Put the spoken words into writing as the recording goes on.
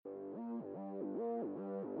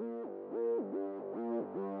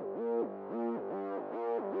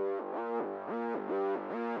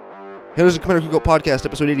Hey, this is the Commander Cookout Podcast,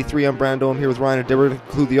 episode 83. I'm Brando. I'm here with Ryan and Deborah to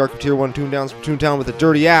conclude the arc of Tier 1 Toondowns from Toontown with a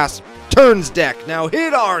dirty ass turns deck. Now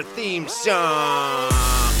hit our theme song!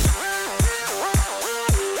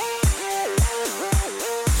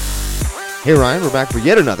 Hey Ryan, we're back for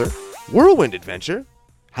yet another whirlwind adventure.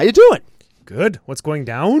 How you doing? Good. What's going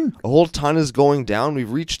down? A whole ton is going down.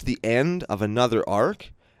 We've reached the end of another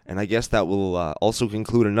arc, and I guess that will also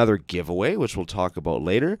conclude another giveaway, which we'll talk about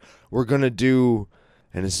later. We're going to do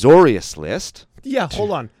an Azorius list. Yeah,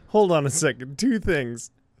 hold on a second. Two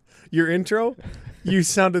things. Your intro, you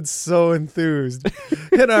sounded so enthused.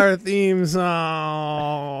 Hit our theme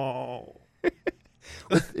song.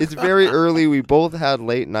 It's very early. We both had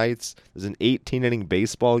late nights. There's an 18-inning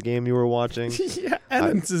baseball game you were watching. Yeah,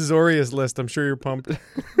 and it's Azorius list. I'm sure you're pumped.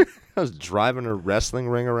 I was driving a wrestling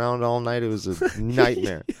ring around all night. It was a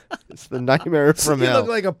nightmare. It's the nightmare from You hell. look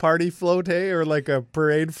like a party float, hey, or like a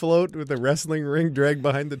parade float with a wrestling ring dragged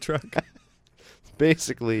behind the truck.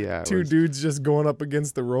 Basically, yeah. Two dudes just going up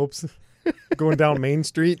against the ropes, going down Main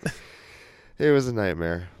Street. It was a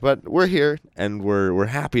nightmare. But we're here, and we're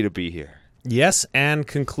happy to be here. Yes, and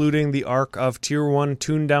concluding the arc of Tier 1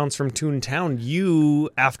 Toondowns from Toontown, you,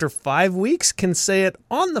 after 5 weeks, can say it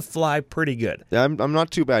on the fly pretty good. Yeah, I'm not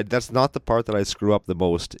too bad. That's not the part that I screw up the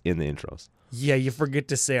most in the intros. Yeah, you forget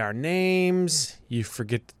to say our names, you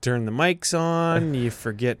forget to turn the mics on, you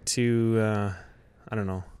forget to, I don't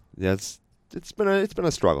know. Yeah, it's been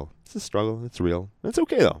a struggle. It's a struggle. It's real. It's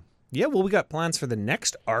okay, though. Yeah, well, we got plans for the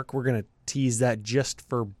next arc. We're going to tease that just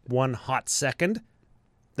for one hot second.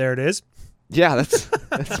 There it is. Yeah,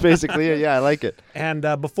 that's basically it. Yeah, I like it. And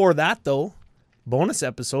before that, though, bonus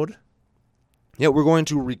episode. Yeah, we're going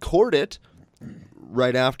to record it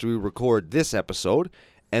right after we record this episode,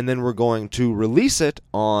 and then we're going to release it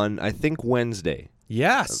on, I think, Wednesday.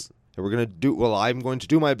 Yes. I'm going to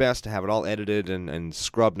do my best to have it all edited and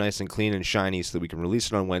scrubbed nice and clean and shiny so that we can release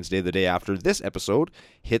it on Wednesday, the day after this episode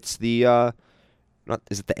hits the,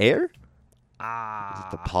 is it the air? Is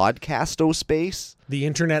it the podcasto space? The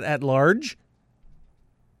internet at large?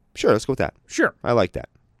 Sure, let's go with that. Sure. I like that.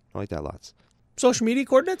 I like that lots. Social media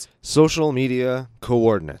coordinates? Social media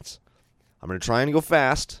coordinates. I'm going to try and go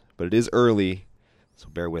fast, but it is early, so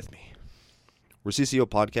bear with me. We're CCO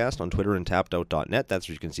Podcast on Twitter and tappedout.net. That's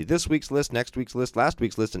where you can see this week's list, next week's list, last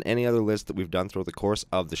week's list, and any other list that we've done throughout the course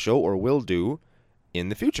of the show or will do in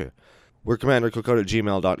the future. We're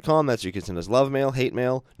commandercookout@gmail.com. That's where you can send us love mail, hate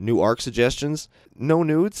mail, new arc suggestions. No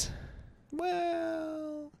nudes.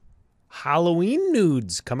 Well, Halloween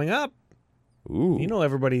nudes coming up. Ooh. You know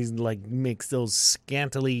everybody's like makes those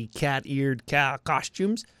scantily cat-eared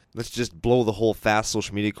costumes. Let's just blow the whole fast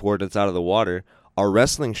social media coordinates out of the water. Our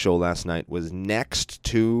wrestling show last night was next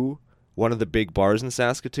to one of the big bars in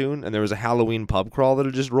Saskatoon, and there was a Halloween pub crawl that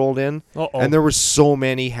had just rolled in. Uh-oh. And there were so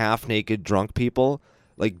many half-naked drunk people,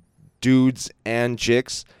 like dudes and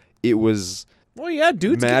chicks. It was Oh yeah,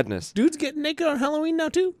 madness. Dudes getting naked on Halloween now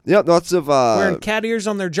too? Yeah, lots of Wearing cat ears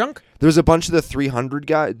on their junk? there was a bunch of the 300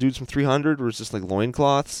 dudes from 300 were just like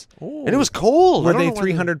loincloths. Oh. And it was cold. Were they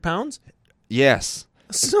 300 pounds? Yes.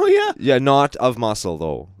 So yeah. Yeah, not of muscle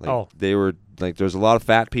though. Like, they were like there's a lot of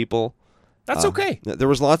fat people. That's okay. There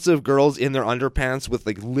was lots of girls in their underpants with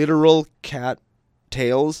like literal cat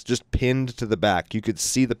tails just pinned to the back. You could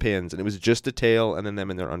see the pins, and it was just a tail and then them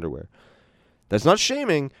in their underwear. That's not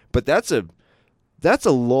shaming, but that's a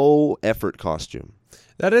low effort costume.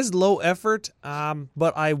 That is low effort,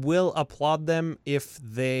 but I will applaud them if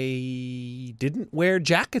they didn't wear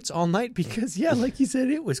jackets all night because, yeah, like you said,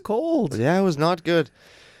 it was cold. Yeah, it was not good.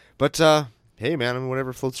 But, hey, man, I mean,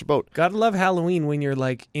 whatever floats your boat. Gotta love Halloween when you're,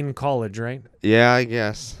 like, in college, right? Yeah, I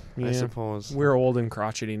guess. Yeah. I suppose. We're old and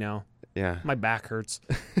crotchety now. Yeah. My back hurts.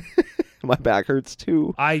 My back hurts,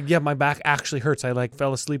 too. My back actually hurts. I,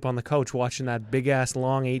 fell asleep on the couch watching that big-ass,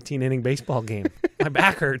 long 18-inning baseball game. My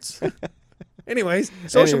back hurts. Anyways,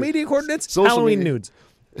 social media coordinates, Halloween nudes.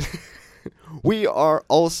 We are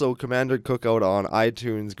also Commander Cookout on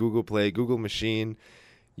iTunes, Google Play, Google Machine,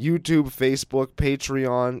 YouTube, Facebook,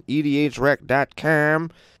 Patreon,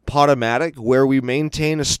 edhrec.com, Podomatic, where we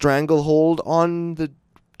maintain a stranglehold on the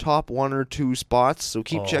top 1 or 2 spots, so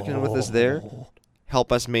keep checking in with us there.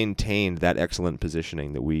 Help us maintain that excellent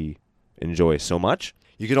positioning that we enjoy so much.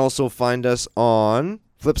 You can also find us on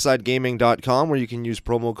flipsidegaming.com, where you can use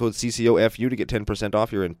promo code CCOFU to get 10%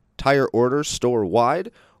 off your entire order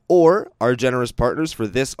store-wide, or our generous partners for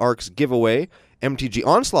this arc's giveaway,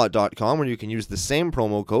 mtgonslaught.com, where you can use the same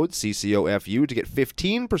promo code CCOFU to get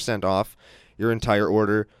 15% off your entire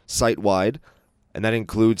order site-wide, and that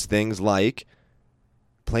includes things like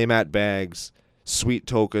playmat bags, sweet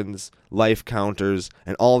tokens, life counters,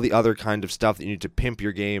 and all the other kind of stuff that you need to pimp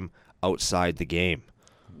your game outside the game.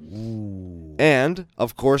 And,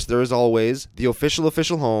 of course, there is always the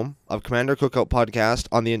official home of Commander Cookout Podcast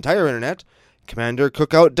on the entire internet,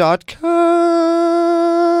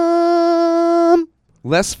 commandercookout.com.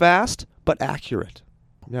 Less fast, but accurate.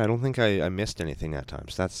 Yeah, I don't think I missed anything that time,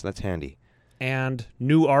 so that's handy. And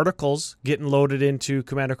new articles getting loaded into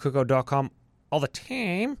commandercookout.com all the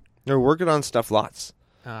time. They're working on stuff lots.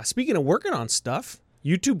 Speaking of working on stuff,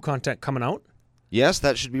 YouTube content coming out. Yes,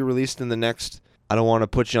 that should be released in the next... I don't want to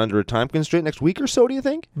put you under a time constraint. Next week or so, do you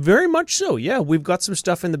think? Very much so, yeah. We've got some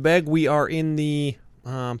stuff in the bag. We are in the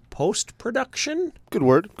post-production. Good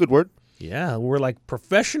word. Yeah, we're like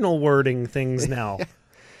professional wording things now.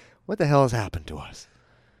 What the hell has happened to us?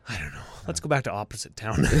 I don't know. Let's go back to opposite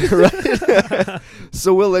town. Right.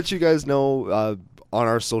 So we'll let you guys know on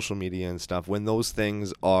our social media and stuff when those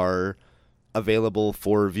things are available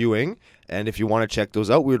for viewing. And if you want to check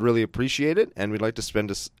those out, we would really appreciate it. And we'd like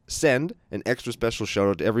to send an extra special shout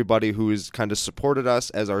out to everybody who has kind of supported us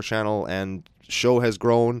as our channel and show has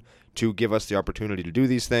grown to give us the opportunity to do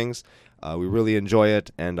these things. We really enjoy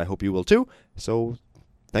it, and I hope you will too. So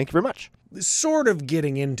thank you very much. Sort of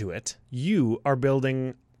getting into it, you are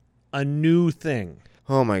building a new thing.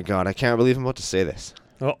 Oh my God, I can't believe I'm about to say this.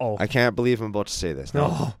 Uh-oh. I can't believe I'm about to say this. No.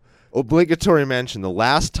 Oh. Obligatory mention, the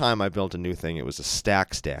last time I built a new thing, it was a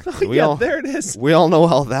stack. Oh, there it is. We all know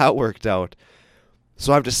how that worked out.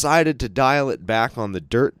 So I've decided to dial it back on the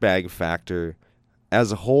dirtbag factor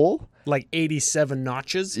as a whole. Like 87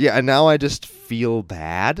 notches? Yeah, and now I just feel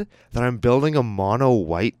bad that I'm building a mono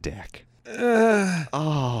white deck.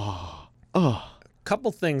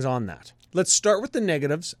 Couple things on that. Let's start with the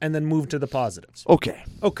negatives and then move to the positives. Okay.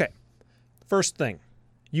 First thing,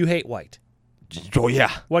 you hate white. Oh,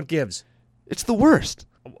 yeah. What gives? It's the worst.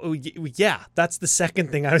 Oh, yeah, that's the second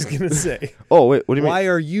thing I was going to say. Oh, wait, what do you mean? Why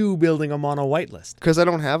are you building a mono white list? Because I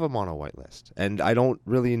don't have a mono white list. And I don't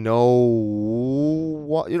really know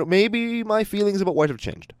what, maybe my feelings about white have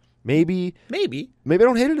changed. Maybe I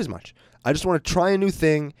don't hate it as much. I just want to try a new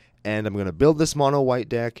thing, and I'm going to build this mono white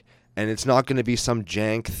deck, and it's not going to be some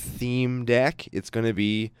jank theme deck. It's going to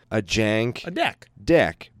be a deck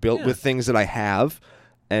built with things that I have.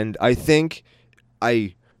 And I think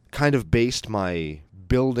I kind of based my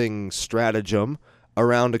building stratagem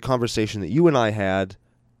around a conversation that you and I had,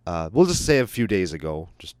 we'll just say a few days ago,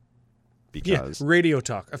 just because. Yeah, radio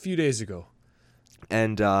talk a few days ago.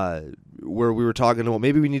 And where we were talking about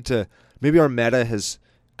maybe our meta has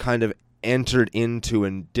kind of entered into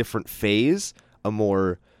a different phase, a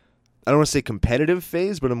more, I don't want to say competitive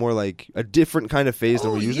phase, but a more like a different kind of phase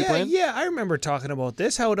than we're usually playing. Yeah, I remember talking about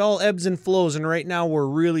this, how it all ebbs and flows, and right now we're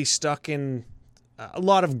really stuck in a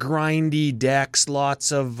lot of grindy decks,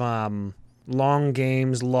 lots of long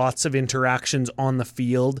games, lots of interactions on the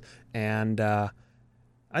field, and I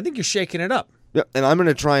think you're shaking it up. Yeah, and I'm going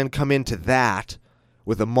to try and come into that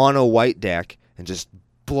with a mono white deck and just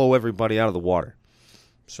blow everybody out of the water.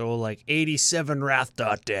 So like 87 Wrath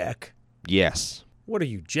dot deck. Yes. What are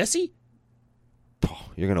you, Jesse? Oh,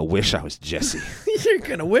 you're going to wish I was Jesse. You're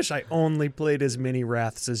going to wish I only played as many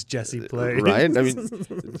Wraths as Jesse played. Right? I mean,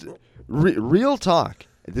 real talk.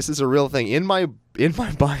 This is a real thing. In my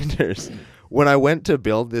binders, when I went to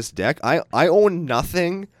build this deck, I own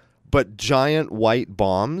nothing but giant white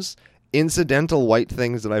bombs, incidental white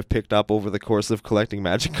things that I've picked up over the course of collecting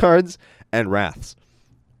Magic cards, and Wraths.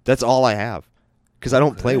 That's all I have. Because I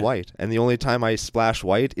don't play white, and the only time I splash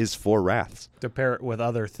white is for Wraths. To pair it with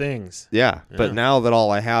other things. Yeah, but now that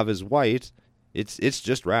all I have is white, it's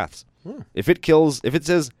just Wraths. If it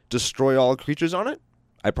says destroy all creatures on it,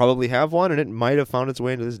 I probably have one, and it might have found its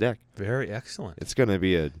way into this deck. Very excellent. It's going to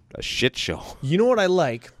be a shit show. You know what I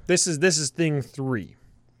like? This is thing 3.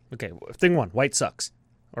 Okay, thing 1, white sucks.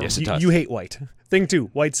 Or yes, it does. You hate white. Thing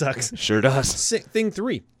 2, white sucks. Sure does. Thing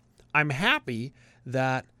 3, I'm happy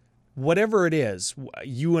that whatever it is,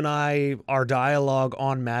 you and I, our dialogue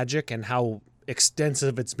on Magic and how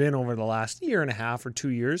extensive it's been over the last year and a half or 2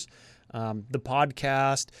 years, the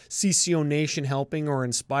podcast, CCO Nation helping or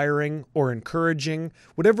inspiring or encouraging,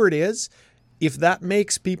 whatever it is, if that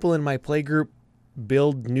makes people in my playgroup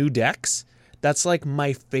build new decks, that's like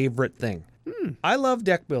my favorite thing. I love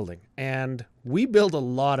deck building, and we build a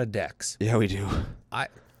lot of decks. Yeah, we do.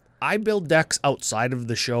 I build decks outside of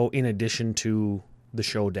the show in addition to the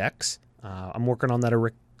show decks. I'm working on that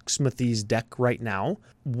Rick Smithy's deck right now.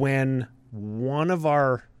 When one of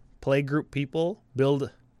our playgroup people build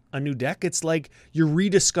a new deck, it's like you're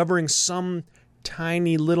rediscovering some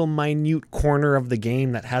tiny little minute corner of the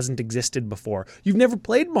game that hasn't existed before. You've never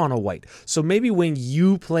played mono white, so maybe when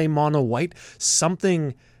you play mono white,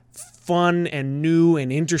 something fun and new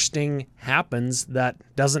and interesting happens that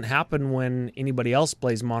doesn't happen when anybody else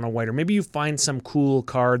plays mono white. Or maybe you find some cool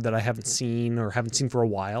card that I haven't seen or haven't seen for a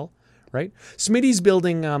while, right? Smitty's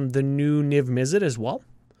building the new Niv Mizzet as well.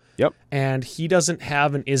 Yep. And he doesn't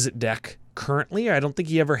have an Izzet deck currently. I don't think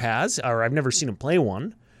he ever has, or I've never seen him play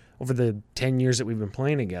one over the 10 years that we've been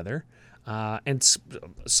playing together. And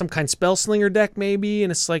some kind of spell slinger deck maybe,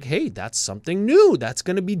 and it's like, hey, that's something new. That's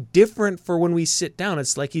going to be different for when we sit down.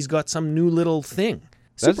 It's like he's got some new little thing.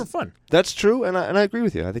 Super fun. That's true, and I agree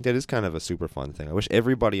with you. I think that is kind of a super fun thing. I wish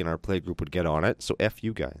everybody in our play group would get on it, so F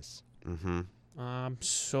you guys. Mm-hmm.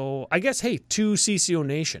 So I guess, hey, to CCO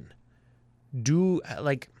Nation,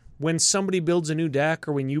 when somebody builds a new deck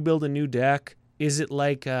or when you build a new deck, is it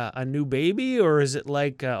like a new baby, or is it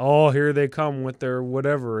like, here they come with their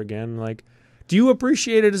whatever again? Like, do you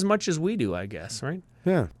appreciate it as much as we do, I guess, right?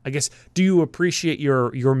 Yeah. I guess, do you appreciate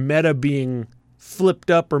your meta being flipped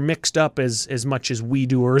up or mixed up as much as we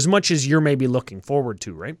do, or as much as you're maybe looking forward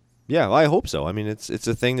to, right? Yeah, well, I hope so. I mean, it's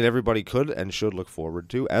a thing that everybody could and should look forward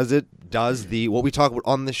to, as it does what we talk about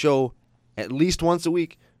on the show at least once a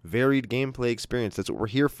week, varied gameplay experience. That's what we're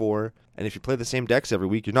here for. And if you play the same decks every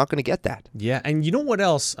week, you're not going to get that. Yeah, and you know what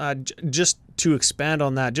else? Just to expand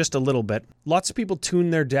on that just a little bit, lots of people tune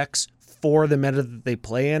their decks for the meta that they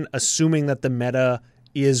play in, assuming that the meta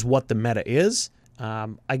is what the meta is.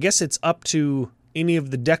 I guess it's up to any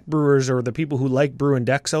of the deck brewers or the people who like brewing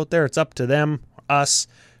decks out there. It's up to them, us,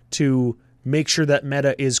 to make sure that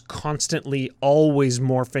meta is constantly always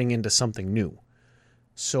morphing into something new.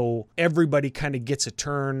 So everybody kind of gets a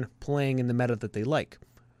turn playing in the meta that they like.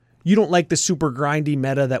 You don't like the super grindy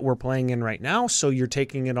meta that we're playing in right now, so you're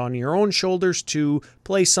taking it on your own shoulders to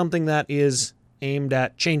play something that is aimed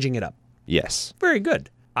at changing it up. Yes. Very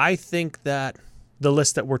good. I think that the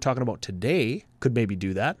list that we're talking about today could maybe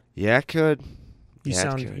do that. Yeah, it could.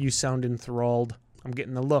 You sound enthralled. I'm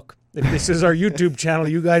getting the look. If this is our YouTube channel,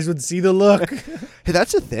 you guys would see the look. Hey,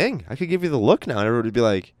 that's a thing. I could give you the look now, and everybody would be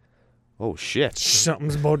like, oh, shit.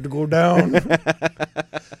 Something's about to go down.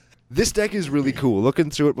 This deck is really cool. Looking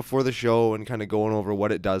through it before the show and kind of going over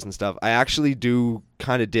what it does and stuff, I actually do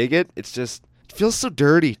kind of dig it. It's just, it feels so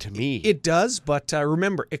dirty to me. It does, but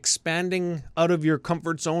remember, expanding out of your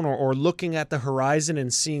comfort zone or looking at the horizon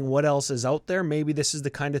and seeing what else is out there, maybe this is the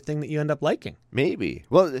kind of thing that you end up liking. Maybe.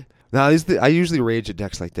 Well, no, I usually rage at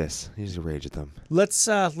decks like this. I usually rage at them. Let's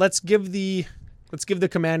give the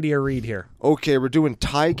Commandy a read here. Okay, we're doing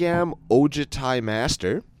Taigam Ojitai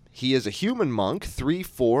Master. He is a human monk,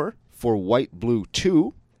 3/4 for white, blue,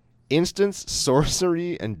 2. Instance,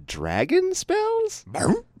 sorcery, and dragon spells?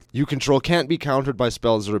 You control can't be countered by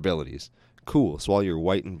spells or abilities. Cool, so all your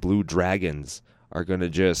white and blue dragons are going to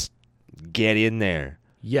just get in there.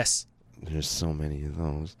 Yes. There's so many of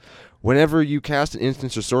those. Whenever you cast an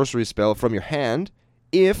instance or sorcery spell from your hand,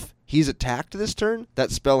 if he's attacked this turn, that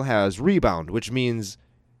spell has rebound, which means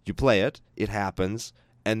you play it, it happens,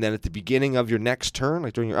 and then at the beginning of your next turn,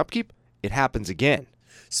 like during your upkeep, it happens again.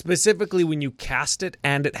 Specifically, when you cast it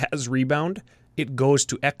and it has rebound, it goes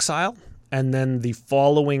to exile, and then the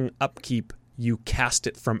following upkeep, you cast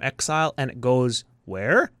it from exile, and it goes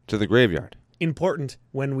where? To the graveyard. Important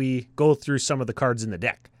when we go through some of the cards in the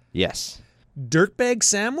deck. Yes. Dirtbag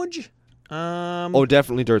Sandwich?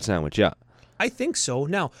 Definitely Dirt Sandwich, yeah. I think so.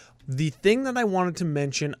 Now, the thing that I wanted to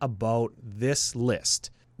mention about this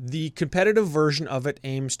list, the competitive version of it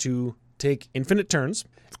aims to take infinite turns.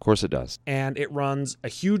 Of course it does. And it runs a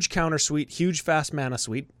huge counter suite, huge fast mana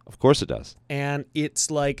suite. Of course it does. And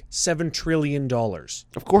it's like $7 trillion.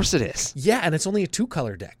 Of course it is. Yeah, and it's only a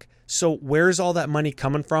 2-color deck. So where's all that money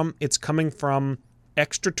coming from? It's coming from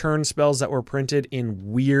extra turn spells that were printed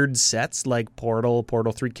in weird sets like Portal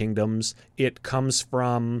 3 Kingdoms. It comes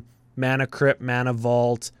from Mana Crypt, Mana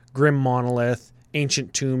Vault, Grim Monolith,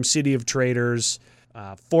 Ancient Tomb, City of Traders,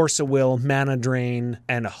 Force of Will, Mana Drain,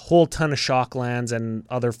 and a whole ton of Shocklands and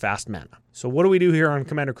other fast mana. So what do we do here on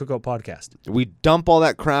Commander Cookout Podcast? We dump all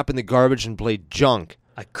that crap in the garbage and play junk.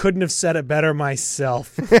 I couldn't have said it better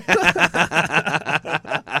myself.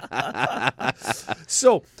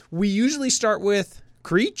 So we usually start with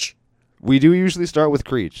Creech. We do usually start with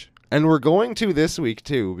Creech. And we're going to this week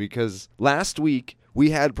too, because last week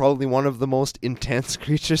we had probably one of the most intense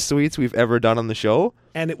creature suites we've ever done on the show.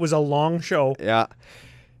 And it was a long show. Yeah.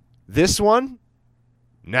 This one?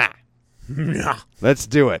 Nah. Nah. Let's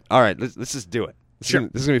do it. All right, let's just do it. This is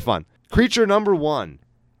going to be fun. Creature number 1,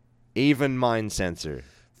 Aven Mind Sensor.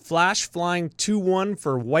 Flash flying 2/1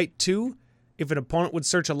 for white 2. If an opponent would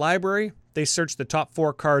search a library, they search the top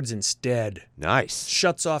 4 cards instead. Nice.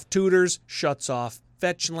 Shuts off tutors, shuts off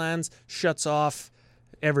fetch lands, shuts off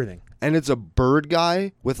everything. And it's a bird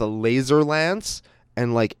guy with a laser lance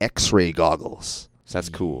and like X-ray goggles. So that's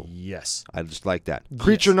cool. Yes. I just like that.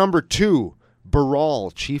 Creature number 2,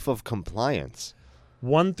 Baral, Chief of Compliance.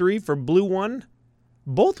 1/3 for blue 1.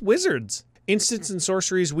 Both wizards. Instants and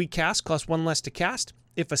sorceries we cast cost 1 less to cast.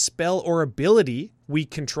 If a spell or ability we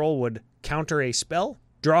control would counter a spell,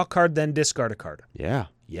 draw a card, then discard a card. Yeah.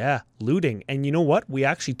 Yeah, looting. And you know what? We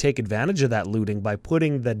actually take advantage of that looting by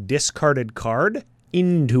putting the discarded card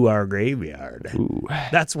into our graveyard. Ooh.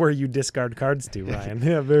 That's where you discard cards to, Ryan.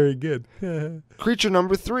 Yeah, very good. Creature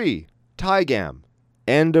number 3, Tygam,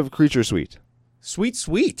 End of Creature Suite. Sweet,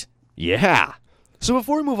 sweet. Yeah. So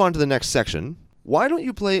before we move on to the next section, why don't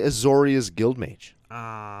you play Azorius Guildmage?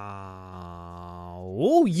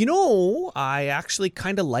 I actually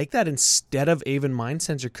kind of like that instead of Aven Mind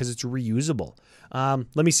Sensor because it's reusable.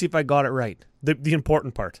 Let me see if I got it right. The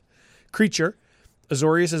important part. Creature,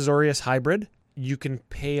 Azorius hybrid. You can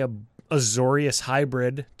pay a Azorius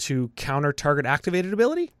hybrid to counter target activated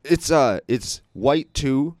ability? It's white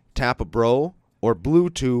 2, tap a bro, or blue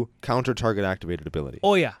 2, counter target activated ability.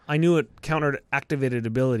 Oh yeah, I knew it countered activated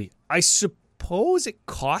ability. I suppose it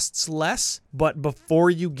costs less, but before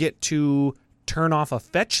you get to turn off a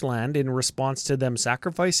fetch land in response to them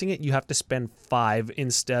sacrificing it, you have to spend 5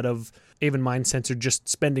 instead of Aven Mind Sensor just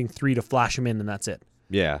spending 3 to flash them in and that's it.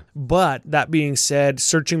 Yeah. But that being said,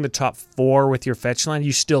 searching the top 4 with your fetch land,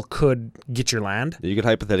 you still could get your land. You could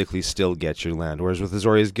hypothetically still get your land, whereas with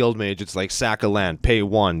Azorius Guildmage, it's like sack a land, pay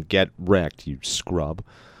 1, get wrecked, you scrub.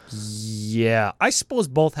 Yeah, I suppose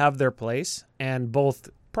both have their place, and both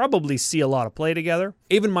probably see a lot of play together.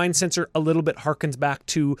 Aven Mind Sensor a little bit harkens back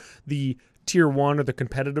to the tier 1 or the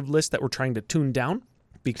competitive list that we're trying to tune down.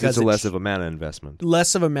 Because it's less of a mana investment.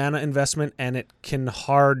 Less of a mana investment, and it can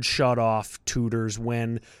hard shut off tutors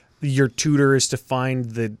when your tutor is to find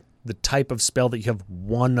the type of spell that you have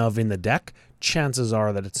 1 of in the deck. Chances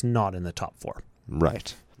are that it's not in the top 4.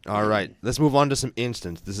 Right. All right. Let's move on to some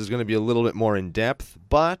instants. This is going to be a little bit more in-depth,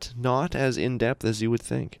 but not as in-depth as you would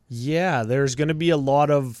think. Yeah, there's going to be a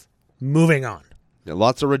lot of moving on. Yeah,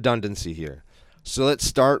 lots of redundancy here. So let's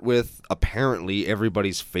start with apparently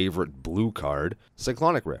everybody's favorite blue card,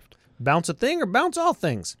 Cyclonic Rift. Bounce a thing or bounce all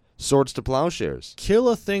things? Swords to Plowshares. Kill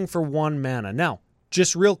a thing for 1 mana. Now,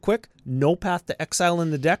 just real quick, no Path to Exile in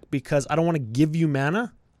the deck because I don't want to give you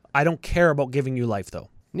mana. I don't care about giving you life, though.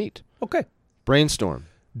 Neat. Okay. Brainstorm.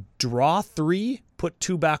 Draw 3, put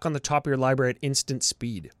 2 back on the top of your library at instant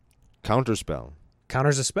speed. Counterspell.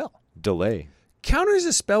 Counters a spell. Delay. Counters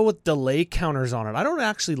a spell with delay counters on it. I don't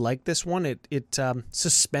actually like this one. It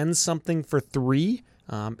suspends something for 3.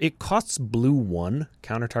 It costs blue 1.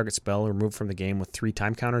 Counter target spell removed from the game with 3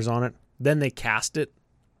 time counters on it. Then they cast it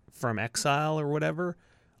from exile or whatever.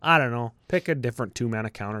 I don't know. Pick a different 2-mana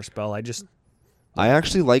counter spell. I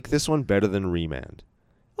actually like this one better than Remand.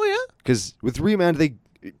 Oh, yeah? Because with Remand, they,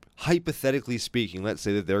 hypothetically speaking, let's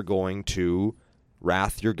say that they're going to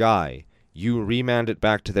Wrath your guy. You remand it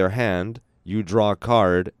back to their hand, you draw a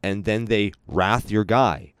card, and then they Wrath your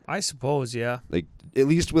guy. I suppose, yeah. Like, at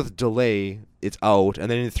least with delay, it's out, and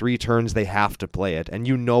then in 3 turns they have to play it, and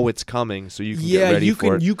you know it's coming, so you can get ready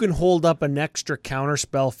for it. You can hold up an extra counter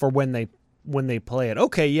spell for when they play it.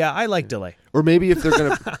 Okay, yeah, I like delay. Or maybe if they're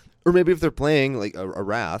gonna, or maybe if they're playing like a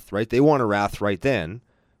Wrath, right? They want a Wrath right then,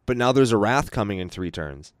 but now there's a Wrath coming in 3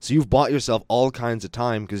 turns, so you've bought yourself all kinds of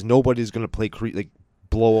time because nobody's gonna play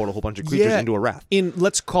blow out a whole bunch of creatures into a Wrath.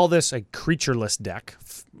 Let's call this a creatureless deck.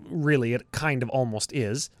 Really, it kind of almost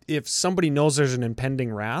is. If somebody knows there's an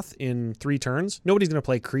impending Wrath in 3 turns, nobody's going to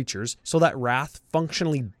play creatures. So that Wrath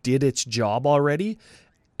functionally did its job already,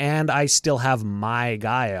 and I still have my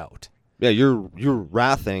guy out. Yeah, you're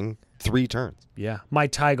Wrathing 3 turns. Yeah, my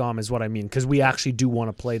Tygom is what I mean, because we actually do want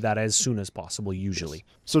to play that as soon as possible, usually.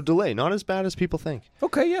 So delay, not as bad as people think.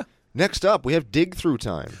 Okay, yeah. Next up, we have Dig Through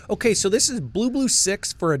Time. Okay, so this is blue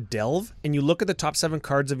 6 for a Delve, and you look at the top 7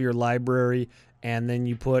 cards of your library, and then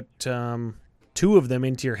you put 2 of them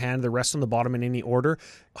into your hand, the rest on the bottom in any order.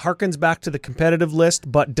 Harkens back to the competitive list,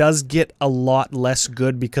 but does get a lot less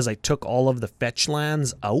good because I took all of the fetch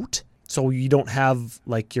lands out. So you don't have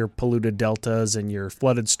like your Polluted Deltas and your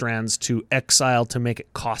Flooded Strands to exile to make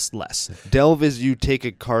it cost less. Delve is you take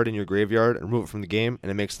a card in your graveyard and remove it from the game, and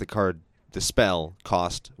it makes the spell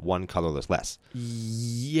cost 1 colorless less.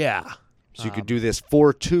 Yeah. So you could do this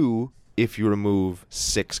for 2 if you remove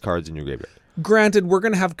 6 cards in your graveyard. Granted, we're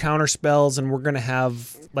going to have counter spells and we're going to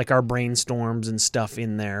have like our brainstorms and stuff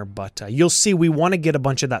in there, but you'll see we want to get a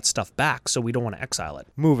bunch of that stuff back, so we don't want to exile it.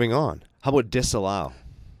 Moving on. How about Disallow?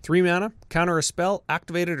 3 mana, counter a spell,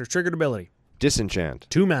 activated or triggered ability. Disenchant.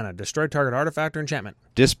 2 mana, destroy target artifact or enchantment.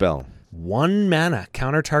 Dispel. 1 mana,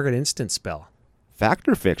 counter target instant spell.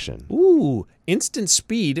 Factor Fiction. Ooh, instant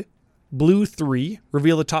speed, blue 3.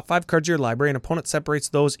 Reveal the top 5 cards of your library. An opponent separates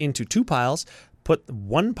those into 2 piles. Put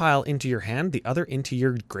 1 pile into your hand, the other into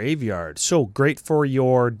your graveyard. So great for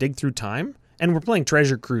your dig through time. And we're playing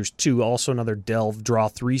Treasure Cruise too, also another delve draw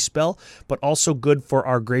 3 spell, but also good for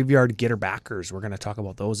our graveyard getter backers. We're going to talk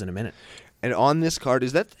about those in a minute. And on this card,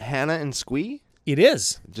 is that Hannah and Squee? It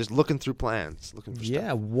is. Just looking through plans, looking for Yeah,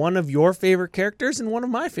 stuff. one of your favorite characters and one of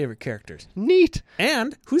my favorite characters. Neat.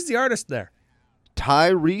 And who's the artist there?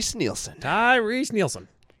 Tyrese Nielsen. Tyrese Nielsen.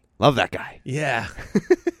 Love that guy. Yeah.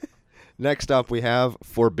 Next up, we have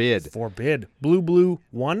Forbid. Forbid. Blue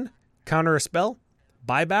 1. Counter a spell.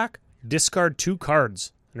 Buyback. Discard 2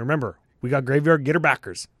 cards. And remember, we got graveyard getter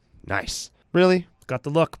backers. Nice. Really? Got the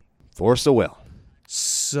look. Force of Will.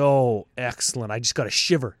 So excellent. I just got a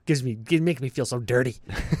shiver. Makes me feel so dirty.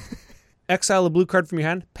 Exile a blue card from your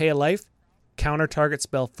hand. Pay a life. Counter target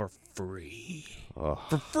spell for free. Oh,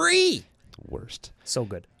 For free. worst. So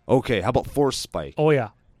good. Okay, how about Force Spike? Oh yeah.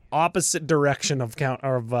 Opposite direction of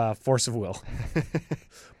Force of Will.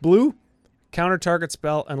 Blue. Counter target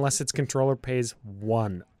spell unless its controller pays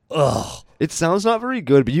 1. Ugh. It sounds not very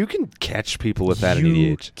good, but you can catch people with that in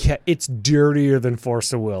EDH. It's dirtier than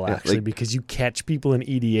Force of Will, Yeah, actually, like- because you catch people in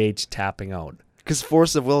EDH tapping out. Because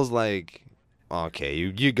Force of Will is like, okay,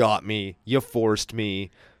 you got me, you forced me,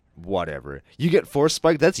 whatever. You get Force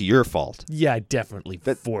Spike, that's your fault. Yeah, I definitely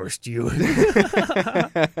forced you.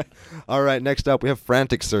 All right, next up, we have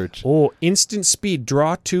Frantic Search. Oh, instant speed.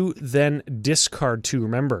 Draw 2, then discard 2.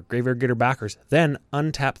 Remember, graveyard getter backers. Then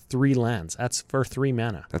untap 3 lands. That's for 3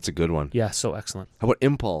 mana. That's a good one. Yeah, so excellent. How about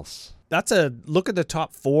Impulse? That's a look at the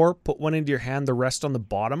top 4, put 1 into your hand, the rest on the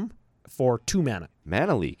bottom for 2 mana.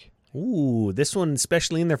 Mana Leak. Ooh, this one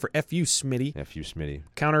especially in there for FU, Smitty. F.U. Smitty.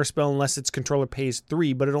 Counter a spell unless its controller pays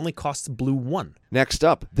 3, but it only costs blue 1. Next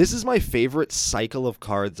up, this is my favorite cycle of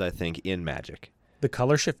cards, I think, in Magic. The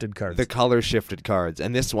color shifted cards. The color shifted cards.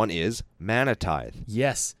 And this one is Mana Tithe.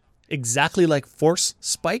 Yes, exactly like Force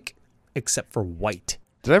Spike, except for white.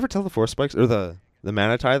 Did I ever tell the Force Spikes or the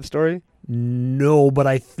Mana Tithe story? No, but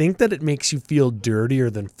I think that it makes you feel dirtier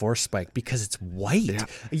than Force Spike because it's white.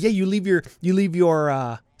 Yeah, you leave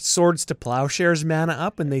your Swords to Plowshares mana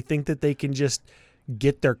up, and they think that they can just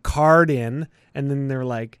get their card in, and then they're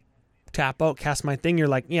like, tap out, cast my thing. You're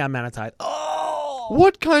like, yeah, Mana Tithe. Oh,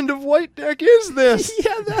 What kind of white deck is this?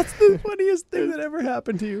 yeah, that's the funniest thing that ever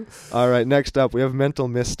happened to you. All right, next up, we have Mental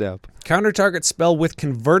Misstep. Counter target spell with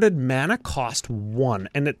converted mana cost 1,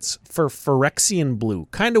 and it's for Phyrexian blue.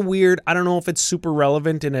 Kind of weird. I don't know if it's super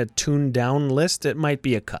relevant in a tuned down list. It might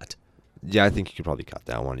be a cut. Yeah, I think you could probably cut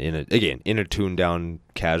that one. In a tuned down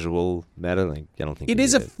casual meta, like I don't think It you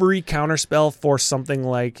is a need free counter spell for something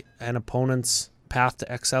like an opponent's Path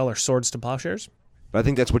to Exile or Swords to Plowshares. But I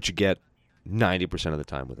think that's what you get 90% of the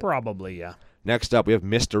time with it. Probably, yeah. Next up, we have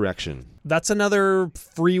Misdirection. That's another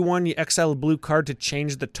free one. You exile a blue card to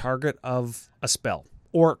change the target of a spell.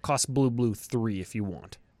 Or it costs blue 3 if you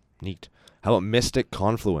want. Neat. How about Mystic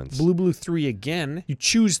Confluence? Blue 3 again. You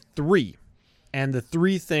choose 3. And the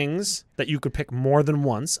 3 things that you could pick more than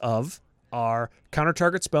once of are counter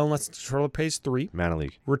target spell unless the controller pays 3. Mana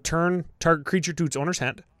Leak. Return target creature to its owner's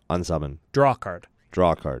hand. Unsummon. Draw a card.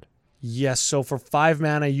 Draw a card. Yes, so for 5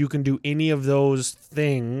 mana, you can do any of those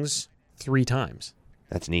things 3 times.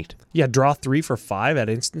 That's neat. Yeah, draw 3 for 5 at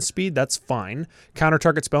instant speed. That's fine. Counter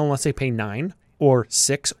target spell unless they pay 9 or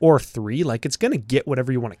 6 or 3. Like, it's going to get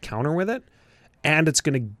whatever you want to counter with it. And it's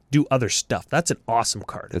going to do other stuff. That's an awesome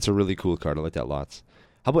card. That's a really cool card. I like that lots.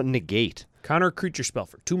 How about Negate? Counter a creature spell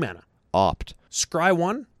for 2 mana. Opt. Scry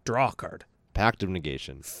 1, draw a card. Pact of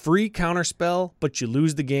Negation. Free counter spell, but you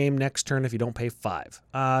lose the game next turn if you don't pay 5.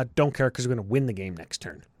 Don't care because we're going to win the game next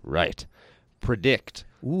turn. Right. Predict.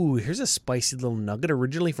 Ooh, here's a spicy little nugget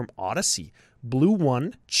originally from Odyssey. Blue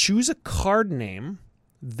 1, choose a card name,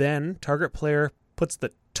 then target player puts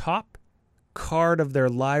the top card of their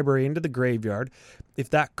library into the graveyard. If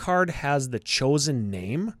that card has the chosen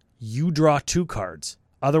name, you draw 2 cards.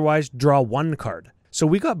 Otherwise, draw 1 card. So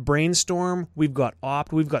we got Brainstorm, we've got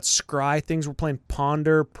Opt, we've got Scry things, we're playing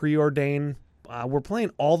Ponder, Preordain. We're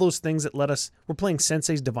playing all those things that we're playing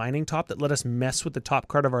Sensei's Divining Top that let us mess with the top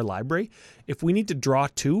card of our library. If we need to draw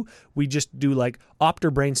 2, we just do like Opt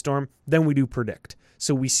or Brainstorm, then we do Predict.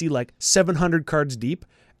 So we see like 700 cards deep,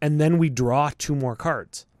 and then we draw 2 more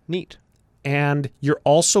cards. Neat. And you're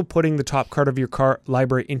also putting the top card of your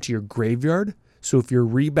library into your graveyard. So if you're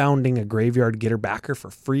rebounding a graveyard getter backer for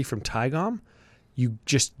free from Tygom, you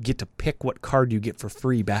just get to pick what card you get for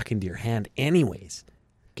free back into your hand anyways.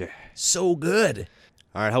 Okay. So good.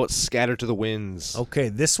 All right, how about Scatter to the Winds? Okay,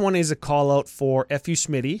 this one is a call out for F.U.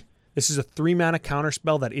 Smitty. This is a 3-mana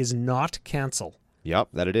counterspell that is not cancel. Yep,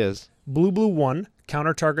 that it is. Blue, 1,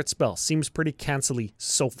 counter target spell. Seems pretty cancel-y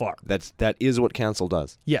so far. That is what cancel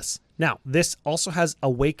does. Yes. Now, this also has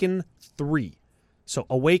Awaken 3. So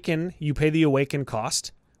Awaken, you pay the Awaken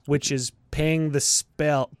cost, which is playing the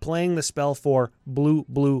spell for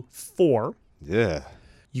blue 4. Yeah.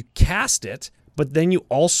 You cast it, but then you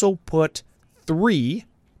also put 3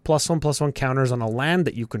 +1/+1 counters on a land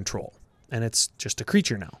that you control. And it's just a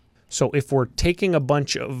creature now. So if we're taking a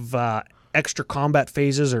bunch of extra combat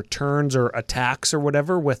phases or turns or attacks or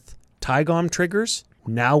whatever with Tygom triggers,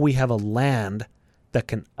 now we have a land that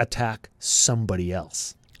can attack somebody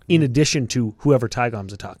else, in addition to whoever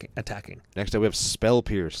Tygom's attacking. Next up, we have Spell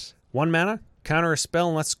Pierce. 1 mana, counter a spell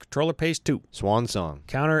unless the controller pays 2. Swan Song.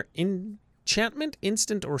 Counter enchantment,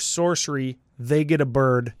 instant, or sorcery, they get a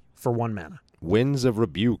bird for 1 mana. Winds of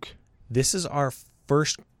Rebuke. This is our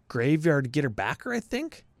first graveyard getter backer, I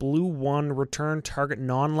think. Blue 1, return target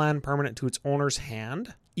non-land permanent to its owner's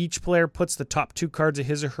hand. Each player puts the top 2 cards of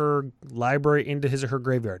his or her library into his or her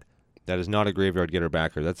graveyard. That is not a graveyard getter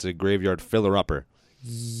backer. That's a graveyard filler-upper.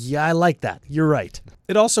 Yeah, I like that. You're right.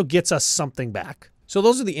 It also gets us something back. So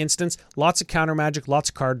those are the instants. Lots of counter magic, lots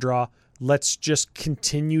of card draw. Let's just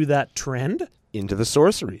continue that trend. Into the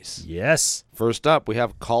sorceries. Yes. First up, we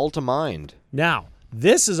have Call to Mind. Now,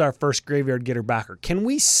 this is our first graveyard getter backer. Can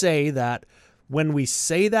we say that when we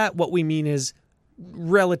say that, what we mean is,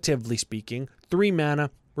 relatively speaking, 3 mana,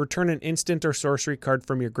 return an instant or sorcery card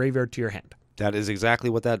from your graveyard to your hand? That is exactly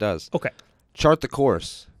what that does. Okay. Chart the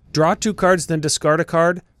Course. Draw 2 cards, then discard a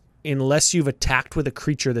card unless you've attacked with a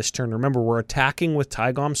creature this turn. Remember, we're attacking with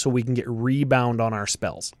Tygom so we can get rebound on our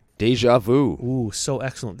spells. Deja Vu. Ooh, so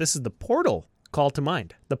excellent. This is the Portal Call to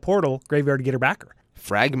Mind. The Portal graveyard getter backer.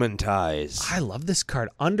 Fragmentize. I love this card.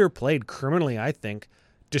 Underplayed criminally, I think.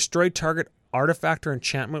 Destroy target artifact or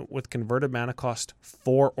enchantment with converted mana cost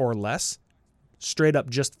 4 or less. Straight up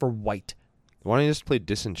just for white. Why don't you just play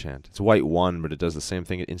Disenchant? It's white 1, but it does the same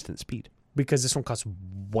thing at instant speed. Because this one costs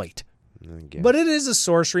white. Again. But it is a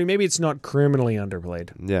sorcery. Maybe it's not criminally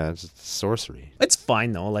underplayed. Yeah, it's sorcery. It's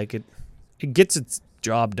fine, though. Like it gets its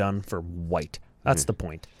job done for white. That's the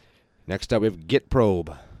point. Next up, we have Git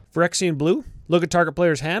Probe. Phyrexian Blue. Look at target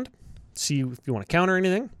player's hand. See if you want to counter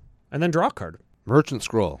anything. And then draw a card. Merchant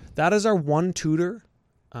Scroll. That is our 1 tutor.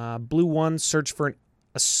 Blue 1, search for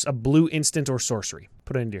a blue instant or sorcery.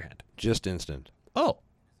 Put it into your hand. Just instant. Oh.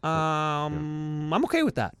 I'm okay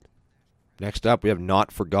with that. Next up, we have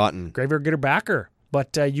Not Forgotten. Graveyard getter backer.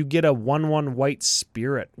 But you get a 1/1 white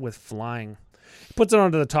spirit with flying. Puts it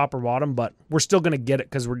onto the top or bottom, but we're still going to get it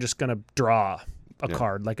because we're just going to draw a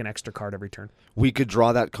card, like an extra card every turn. We could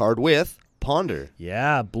draw that card with Ponder.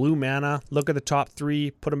 Yeah, blue mana. Look at the top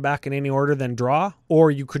 3, put them back in any order, then draw.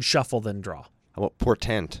 Or you could shuffle, then draw. How about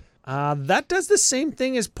Portent? That does the same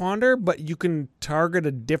thing as Ponder, but you can target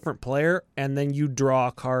a different player, and then you draw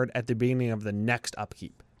a card at the beginning of the next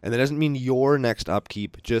upkeep. And that doesn't mean your next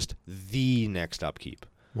upkeep, just the next upkeep.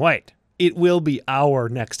 Right. It will be our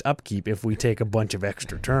next upkeep if we take a bunch of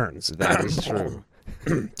extra turns. That is true.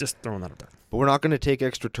 Just throwing that out there. But we're not going to take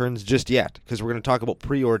extra turns just yet, because we're going to talk about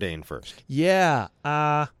Preordain first. Yeah.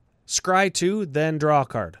 Scry 2, then draw a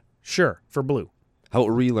card. Sure, for blue. How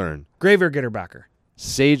about Relearn? Graveyard getter backer.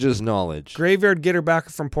 Sage's Knowledge. Graveyard getter backer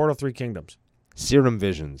from Portal 3 Kingdoms. Serum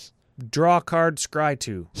Visions. Draw a card, scry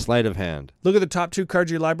 2. Sleight of Hand. Look at the top 2 cards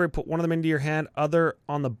of your library, put one of them into your hand, other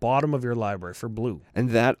on the bottom of your library for blue. And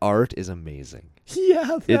that art is amazing.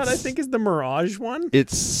 Yeah, that I think is the Mirage one.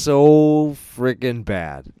 It's so freaking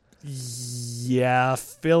bad. Yeah,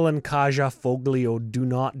 Phil and Kaja Foglio do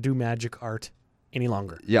not do magic art any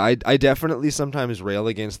longer. Yeah, I definitely sometimes rail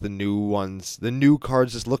against the new ones. The new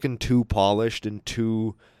cards just looking too polished and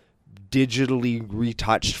too digitally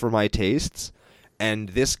retouched for my tastes. And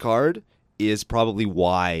this card is probably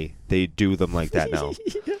why they do them like that now.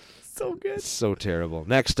 Yeah, so good. It's so terrible.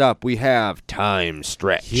 Next up, we have Time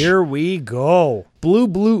Stretch. Here we go.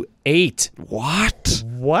 Blue 8. What?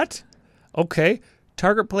 What? Okay.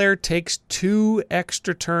 Target player takes 2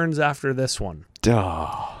 extra turns after this one.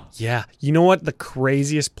 Duh. Yeah. You know what the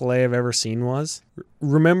craziest play I've ever seen was?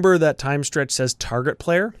 Remember that Time Stretch says target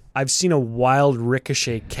player? I've seen a wild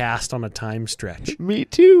Ricochet cast on a Time Stretch. Me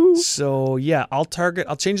too. So yeah, I'll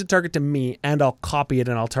change the target to me, and I'll copy it,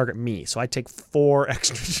 and I'll target me. So I take 4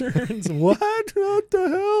 extra turns. What the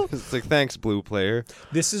hell? It's like, thanks, blue player.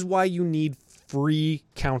 This is why you need free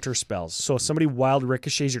counter spells. So if somebody wild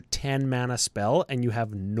ricochets your 10 mana spell, and you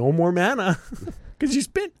have no more mana because you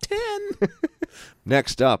spent 10.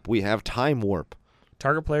 Next up, we have Time Warp.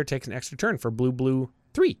 Target player takes an extra turn for blue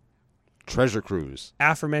 3. Treasure Cruise.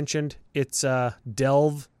 Aforementioned, it's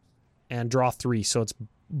delve and draw 3, so it's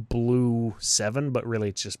blue 7, but really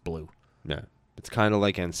it's just blue. Yeah. It's kind of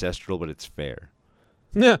like Ancestral, but it's fair.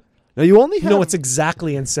 Yeah. Now you only have... No, it's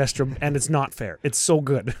exactly Ancestral, and it's not fair. It's so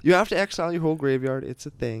good. You have to exile your whole graveyard. It's a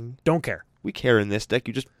thing. Don't care. We care in this deck.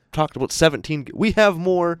 You just talked about 17. We have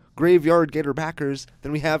more graveyard getter backers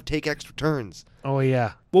than we have take extra turns. Oh,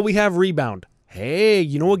 yeah. Well, we have Rebound. Hey,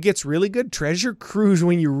 you know what gets really good? Treasure Cruise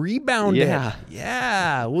when you rebound it.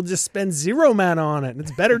 Yeah. We'll just spend 0 mana on it, and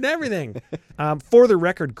it's better than everything. For the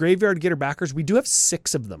record, Graveyard Getter backers, we do have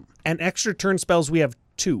 6 of them. And extra turn spells, we have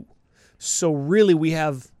 2. So really, we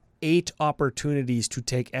have 8 opportunities to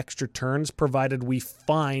take extra turns, provided we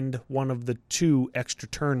find one of the 2 extra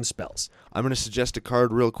turn spells. I'm going to suggest a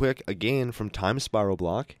card real quick, again, from Time Spiral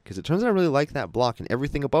block, because it turns out I really like that block and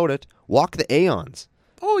everything about it. Walk the Aeons.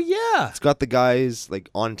 Oh, yeah. It's got the guys, like,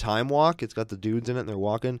 on time walk. It's got the dudes in it, and they're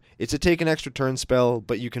walking. It's a take an extra turn spell,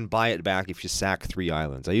 but you can buy it back if you sack 3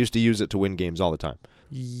 islands. I used to use it to win games all the time.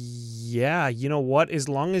 Yeah, you know what? As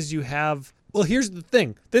long as you have... Well, here's the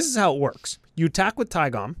thing. This is how it works. You attack with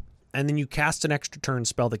Tygom, and then you cast an extra turn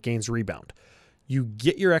spell that gains Rebound. You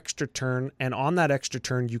get your extra turn, and on that extra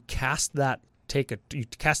turn, you cast that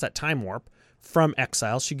Time Warp from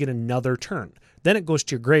exile, so you get another turn. Then it goes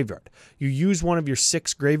to your graveyard. You use one of your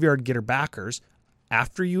 6 Graveyard Getter backers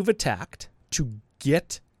after you've attacked to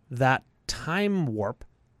get that Time Warp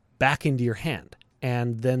back into your hand.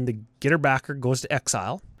 And then the Getter backer goes to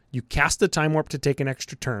exile. You cast the Time Warp to take an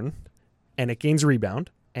extra turn, and it gains Rebound.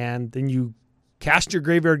 And then you cast your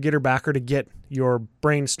Graveyard Getter backer to get your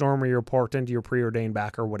Brainstorm or your Portent, your Preordained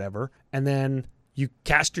backer, whatever. And then you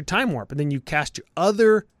cast your Time Warp, and then you cast your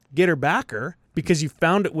other Getter backer because you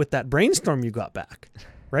found it with that Brainstorm you got back,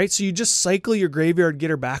 right? So you just cycle your Graveyard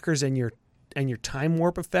Getter backers and your Time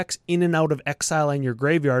Warp effects in and out of exile and your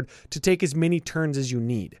graveyard to take as many turns as you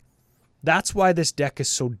need. That's why this deck is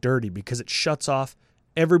so dirty, because it shuts off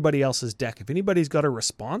everybody else's deck. If anybody's got a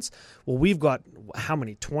response, well, we've got, how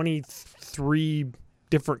many? 23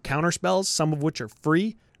 different counter spells, some of which are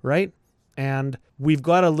free, right? And we've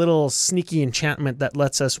got a little sneaky enchantment that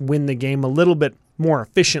lets us win the game a little bit more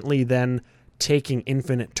efficiently than taking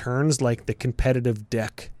infinite turns like the competitive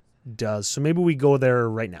deck does. So maybe we go there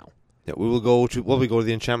right now. Yeah, we go to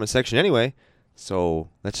the enchantment section anyway. So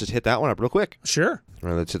let's just hit that one up real quick. Sure. All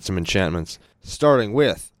right, let's hit some enchantments. Starting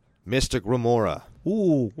with Mystic Remora.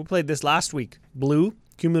 Ooh, we played this last week. Blue,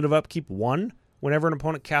 cumulative upkeep 1. Whenever an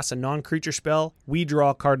opponent casts a non-creature spell, we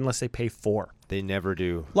draw a card unless they pay 4. They never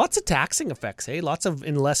do. Lots of taxing effects, hey? Lots of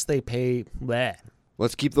unless they pay... Bleh.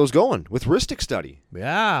 Let's keep those going with Rhystic Study.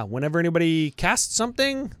 Yeah, whenever anybody casts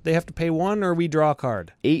something, they have to pay 1 or we draw a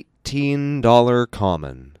card. $18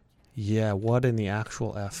 common. Yeah, what in the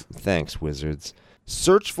actual F? Thanks, Wizards.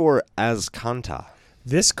 Search for Azcanta.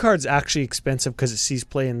 This card's actually expensive because it sees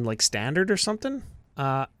play in like standard or something.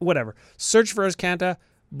 Whatever. Search for Azcanta,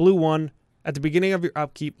 blue 1. At the beginning of your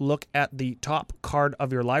upkeep, look at the top card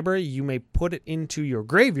of your library. You may put it into your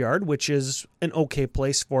graveyard, which is an okay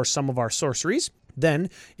place for some of our sorceries. Then,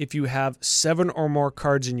 if you have 7 or more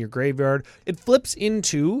cards in your graveyard, it flips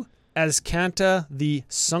into Azcanta the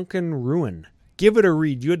Sunken Ruin. Give it a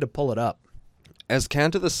read. You had to pull it up.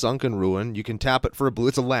 Azcanta the Sunken Ruin, you can tap it for a blue.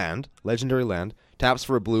 It's a land, legendary land. Taps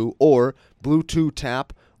for a blue, or blue 2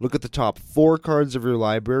 tap. Look at the top 4 cards of your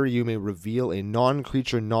library. You may reveal a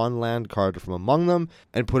non-creature, non-land card from among them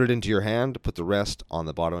and put it into your hand. Put the rest on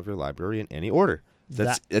the bottom of your library in any order.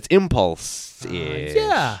 That's Impulse.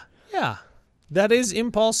 Yeah. That is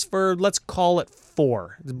Impulse for, let's call it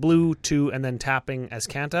 4. It's blue 2 and then tapping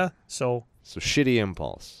Azcanta. So shitty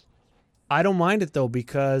Impulse. I don't mind it though,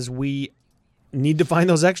 because we need to find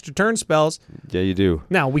those extra turn spells. Yeah, you do.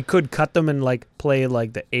 Now, we could cut them and like play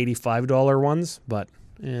like the $85 ones, but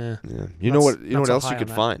yeah. You know what else you could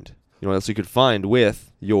find? You know what else you could find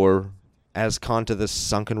with your Azcanta the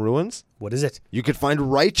Sunken Ruins? What is it? You could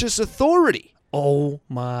find Righteous Authority. Oh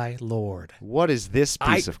my lord. What is this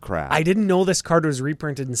piece of crap? I didn't know this card was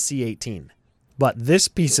reprinted in C18. But this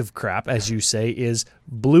piece of crap, as you say, is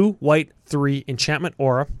blue, white, 3, enchantment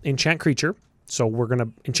aura, enchant creature. So we're going to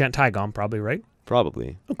enchant Tygom, probably, right?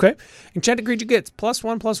 Probably. Okay. Enchanted creature gets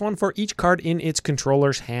 +1/+1 for each card in its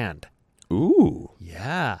controller's hand. Ooh.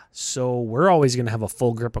 Yeah. So we're always going to have a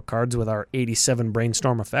full grip of cards with our 87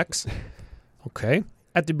 Brainstorm effects. Okay.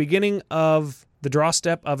 At the beginning of the draw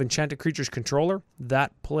step of Enchanted Creature's controller,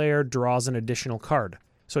 that player draws an additional card.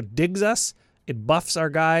 So it digs us, it buffs our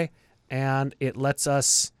guy, and it lets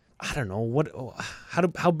us, I don't know,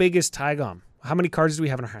 how big is Tygom? How many cards do we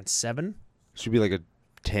have in our hand? 7? Should be like a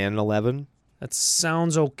 10, 11. That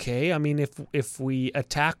sounds okay. I mean, if we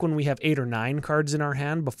attack when we have 8 or 9 cards in our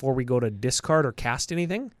hand before we go to discard or cast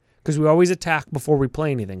anything, because we always attack before we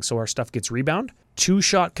play anything, so our stuff gets rebound.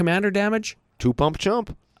 2-shot commander damage. 2-pump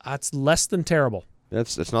chump. That's less than terrible.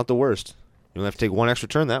 That's not the worst. You only have to take 1 extra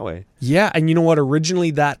turn that way. Yeah, and you know what?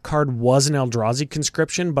 Originally that card was an Eldrazi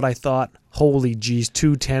conscription, but I thought, holy geez,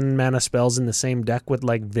 2 10-mana spells in the same deck with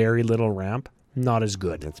like very little ramp. Not as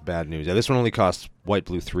good. That's bad news. Yeah, this one only costs white,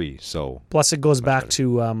 blue 3, so... Plus it goes back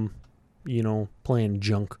to, playing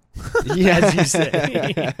junk. Yeah, as you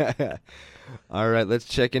say. All right, let's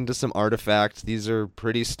check into some artifacts. These are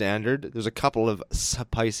pretty standard. There's a couple of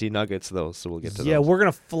spicy nuggets, though, so we'll get to those. Yeah, we're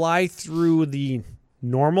going to fly through the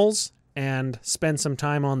normals and spend some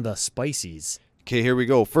time on the spicies. Okay, here we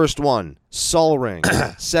go. First one, Sol Ring.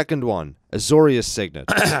 Second one, Azorius Signet.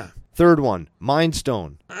 Third one, Mind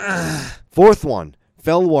Stone. Fourth one,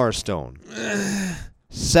 Felwar Stone.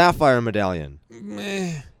 Sapphire Medallion.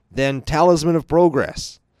 Then Talisman of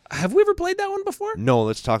Progress. Have we ever played that one before? No,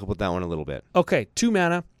 let's talk about that one a little bit. Okay, 2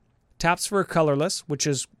 mana, taps for a colorless, which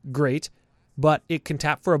is great, but it can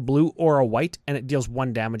tap for a blue or a white, and it deals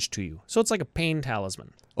 1 damage to you. So it's like a pain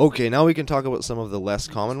talisman. Okay, now we can talk about some of the less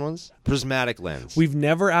common ones. Prismatic Lens. We've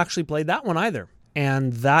never actually played that one either.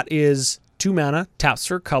 And that is 2 mana, taps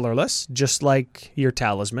for colorless, just like your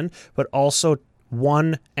talisman, but also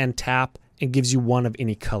 1 and tap and gives you 1 of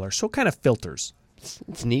any color. So it kind of filters.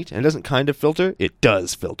 It's neat. And it doesn't kind of filter. It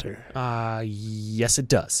does filter. Yes, it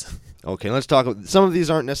does. Okay, let's talk about... Some of these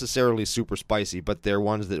aren't necessarily super spicy, but they're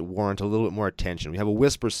ones that warrant a little bit more attention. We have a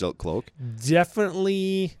Whisper Silk Cloak.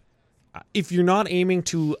 Definitely, if you're not aiming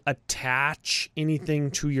to attach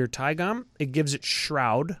anything to your Tygum, it gives it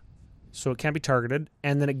Shroud, so it can't be targeted,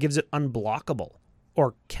 and then it gives it unblockable,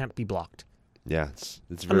 or can't be blocked. Yeah,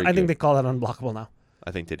 it's very I think they call that unblockable now. I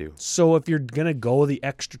think they do. So if you're going to go the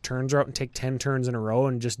extra turns route and take 10 turns in a row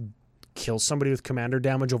and just kill somebody with commander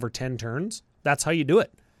damage over 10 turns, that's how you do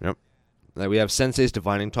it. Yep. We have Sensei's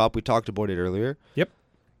Divining Top. We talked about it earlier. Yep.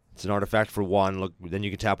 It's an artifact for 1. Look, then you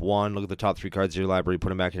can tap 1, look at the top 3 cards of your library, put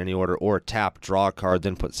them back in any order, or tap, draw a card,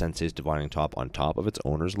 then put Sensei's Divining Top on top of its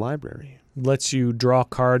owner's library. Lets you draw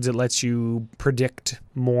cards. It lets you predict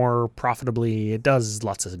more profitably. It does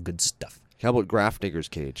lots of good stuff. How about Grafdigger's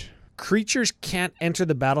Cage? Creatures can't enter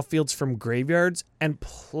the battlefields from graveyards, and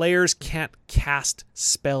players can't cast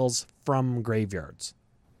spells from graveyards.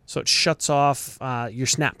 So it shuts off your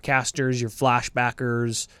Snapcasters, your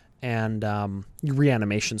Flashbackers, and your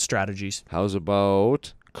reanimation strategies. How's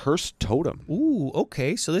about Cursed Totem? Ooh,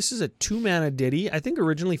 okay. So this is a 2-mana ditty, I think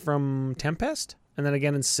originally from Tempest, and then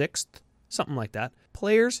again in 6th, something like that.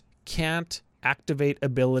 Players can't activate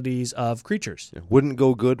abilities of creatures. Yeah, wouldn't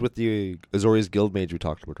go good with the Azorius Guildmage we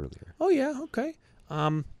talked about earlier. Oh, yeah, okay.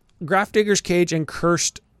 Grafdigger's Cage and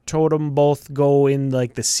Cursed Totem both go in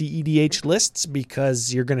like the CEDH lists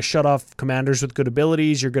because you're going to shut off commanders with good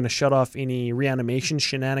abilities. You're going to shut off any reanimation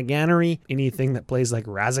shenaniganery, anything that plays like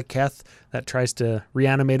Razaketh that tries to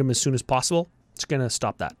reanimate them as soon as possible. It's going to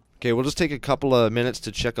stop that. Okay, we'll just take a couple of minutes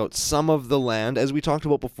to check out some of the land. As we talked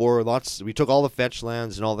about before, we took all the fetch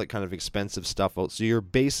lands and all that kind of expensive stuff out. So your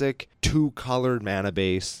basic 2-colored mana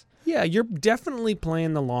base. Yeah, you're definitely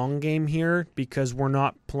playing the long game here because we're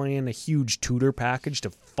not playing a huge tutor package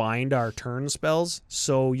to find our turn spells.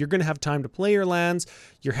 So you're going to have time to play your lands.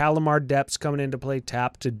 Your Halimar Depths coming into play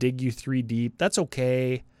tap to dig you 3 deep. That's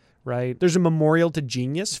okay, right? There's a Memorial to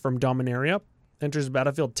Genius from Dominaria. Enters the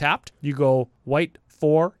battlefield tapped. You go white,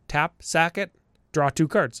 4, tap, sack it, draw 2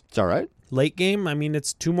 cards. It's all right. Late game, I mean,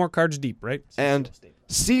 it's 2 more cards deep, right? And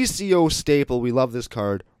CCO staple, we love this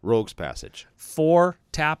card, Rogue's Passage. 4,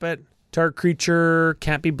 tap it, target creature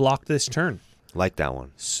can't be blocked this turn. Like that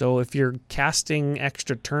one. So if you're casting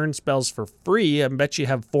extra turn spells for free, I bet you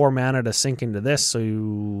have 4 mana to sink into this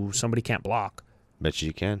so somebody can't block. Bet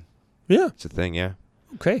you can. Yeah. It's a thing, yeah.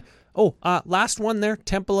 Okay. Oh, last one there,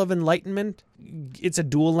 Temple of Enlightenment. It's a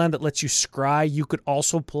dual land that lets you scry. You could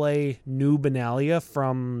also play New Benalia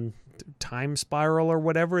from Time Spiral or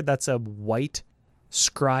whatever. That's a white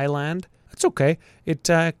scry land. That's okay. It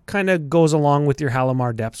kind of goes along with your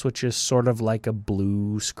Halimar Depths, which is sort of like a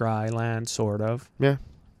blue scry land, sort of. Yeah.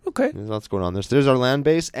 Okay. There's lots going on there. So there's our land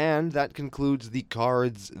base, and that concludes the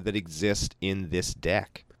cards that exist in this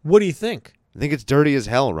deck. What do you think? I think it's dirty as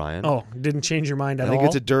hell, Ryan. Oh, didn't change your mind at all? I think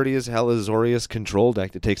it's a dirty as hell Azorius control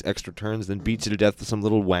deck that takes extra turns, then beats you to death with some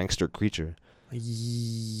little wankster creature.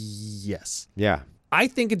 Yes. Yeah. I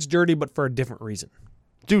think it's dirty, but for a different reason.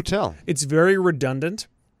 Do tell. It's very redundant,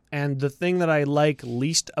 and the thing that I like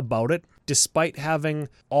least about it, despite having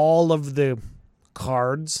all of the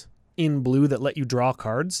cards in blue that let you draw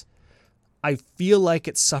cards, I feel like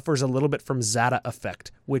it suffers a little bit from Zata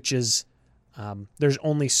effect, which is there's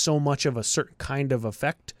only so much of a certain kind of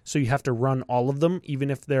effect, so you have to run all of them,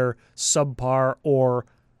 even if they're subpar or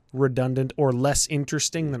redundant or less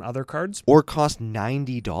interesting than other cards. Or cost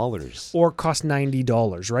 $90. Or cost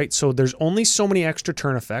 $90, right? So there's only so many extra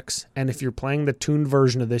turn effects, and if you're playing the tuned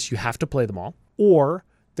version of this, you have to play them all. Or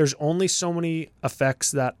there's only so many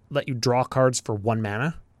effects that let you draw cards for 1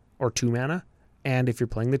 mana or 2 mana, and if you're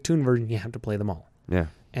playing the tuned version, you have to play them all. Yeah.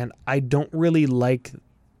 And I don't really like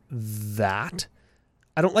that.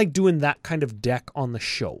 I don't like doing that kind of deck on the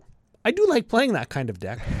show. I do like playing that kind of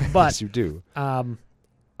deck, but Yes, you do.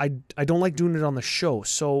 I don't like doing it on the show.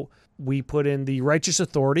 So we put in the Righteous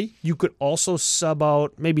Authority. You could also sub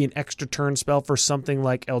out maybe an extra turn spell for something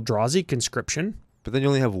like Eldrazi Conscription. But then you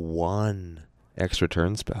only have 1 extra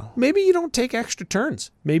turn spell. Maybe you don't take extra turns.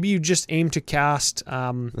 Maybe you just aim to cast...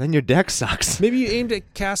 Then your deck sucks. maybe you aim to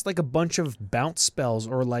cast like a bunch of bounce spells,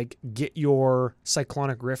 or like get your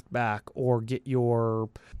Cyclonic Rift back, or get your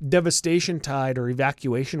Devastation Tide or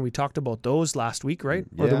Evacuation. We talked about those last week, right?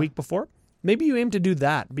 Or the Yeah. week before. Maybe you aim to do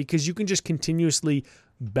that because you can just continuously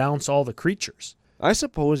bounce all the creatures. I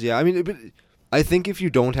suppose, yeah. I mean, but I think if you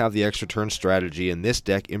don't have the extra turn strategy in this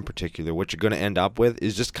deck in particular, what you're going to end up with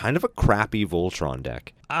is just kind of a crappy Voltron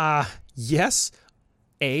deck. Yes.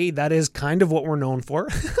 A, that is kind of what we're known for.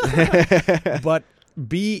 But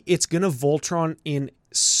B, it's going to Voltron in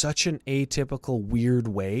such an atypical, weird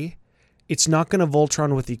way. It's not going to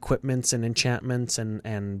Voltron with equipments and enchantments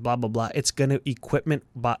and blah, blah, blah. It's going to it's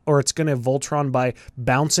going to Voltron by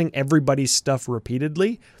bouncing everybody's stuff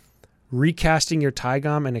repeatedly, recasting your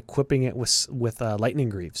Tygom and equipping it with Lightning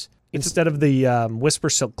Greaves. Instead of the Whisper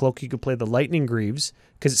Silk Cloak, you could play the Lightning Greaves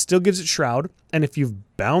because it still gives it Shroud. And if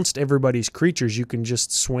you've bounced everybody's creatures, you can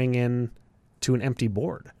just swing in to an empty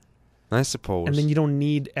board. I suppose. And then you don't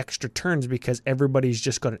need extra turns because everybody's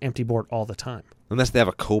just got an empty board all the time. Unless they have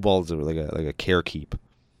a kobold or like a care keep.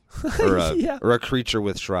 Or a, Yeah. or a creature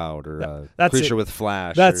with Shroud, or a That's creature it. with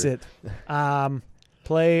Flash. That's or- it.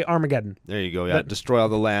 Play Armageddon. There you go, yeah. But- Destroy all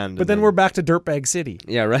the land. But then we're back to Dirtbag City.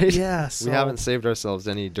 Yeah, right? Yeah, We so- haven't saved ourselves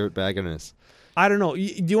any dirtbagginess. I don't know. Do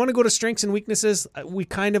you want to go to strengths and weaknesses? We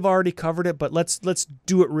kind of already covered it, but let's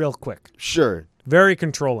do it real quick. Sure. Very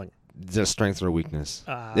controlling. Is it a strength or a weakness?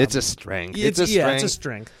 It's a strength. Yeah, It's a strength. it's a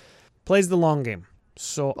strength. Plays the long game.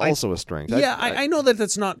 So Also a strength. I know that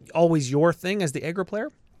that's not always your thing as the aggro player,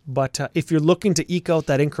 but if you're looking to eke out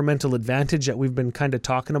that incremental advantage that we've been kind of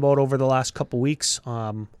talking about over the last couple weeks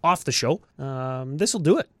off the show, this will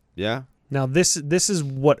do it. Yeah. Now, this is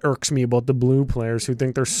what irks me about the blue players who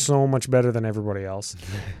think they're so much better than everybody else.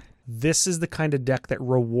 This is the kind of deck that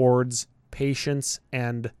rewards patience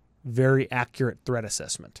and very accurate threat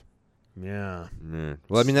assessment. Yeah.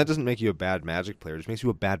 Well, I mean, that doesn't make you a bad Magic player. It just makes you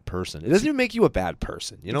a bad person. It doesn't even make you a bad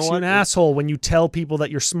person. You know Makes what? you an asshole when you tell people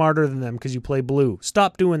that you're smarter than them because you play blue.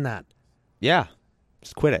 Stop doing that. Yeah.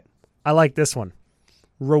 Just quit it. I like this one.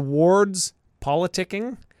 Rewards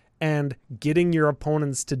politicking and getting your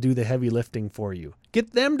opponents to do the heavy lifting for you.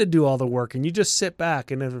 Get them to do all the work, and you just sit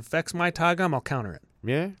back, and if it affects my Tygom, I'll counter it.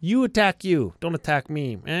 Yeah. You attack you. Don't attack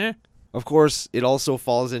me. Of course, it also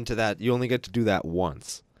falls into that you only get to do that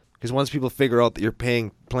once. Because once people figure out that you're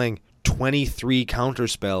playing 23 counter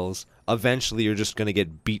spells, eventually you're just going to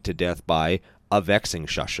get beat to death by a Vexing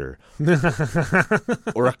Shusher.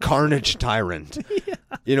 Or a Carnage Tyrant. Yeah.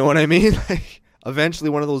 You know what I mean? Like, eventually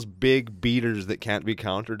one of those big beaters that can't be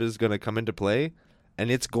countered is going to come into play,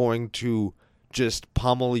 and it's going to just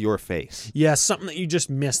pummel your face. Yeah, something that you just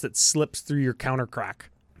missed that slips through your counter crack.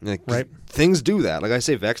 Like, Right. Things do that. Like I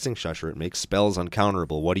say, Vexing Shusher, it makes spells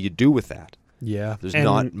uncounterable. What do you do with that? Yeah. There's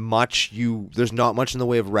not much in the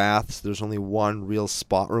way of wraths. There's only one real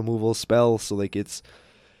spot removal spell, so like it's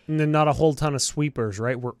And then not a whole ton of sweepers,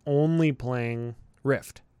 right? We're only playing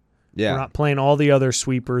Rift. yeah. We're not playing all the other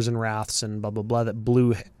sweepers and wraths and blah, blah, blah that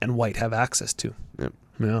blue and white have access to. Yep.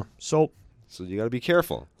 Yeah. So, So you got to be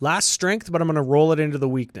careful. last strength, but I'm going to roll it into the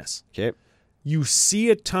weakness. Okay. You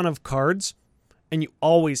see a ton of cards, and you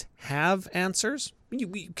always have answers.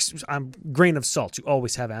 I'm grain of salt. You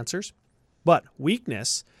always have answers. But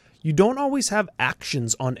weakness, you don't always have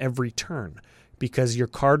actions on every turn because your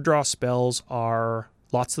card draw spells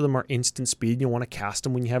lots of them are instant speed. You want to cast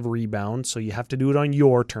them when you have rebound, so you have to do it on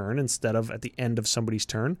your turn instead of at the end of somebody's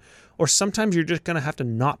turn. Or sometimes you're just going to have to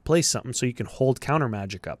not play something so you can hold counter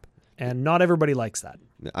magic up. And not everybody likes that.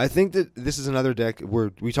 I think that this is another deck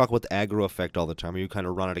where we talk about the aggro effect all the time, where you kind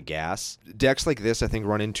of run out of gas. Decks like this, I think,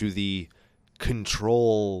 run into the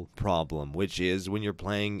control problem, which is when you're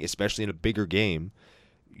playing, especially in a bigger game,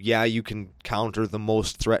 yeah, you can counter the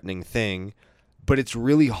most threatening thing, but it's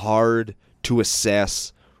really hard to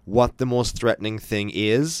assess what the most threatening thing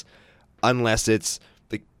is, unless it's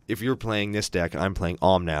like if you're playing this deck and I'm playing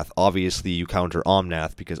Omnath, obviously you counter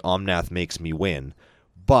Omnath because Omnath makes me win.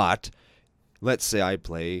 But let's say I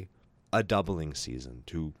play a doubling season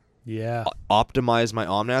to optimize my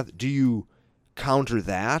Omnath. Do you counter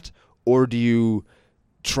that, or do you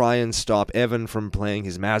try and stop Evan from playing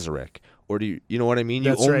his Mazarek? Or do you know what I mean?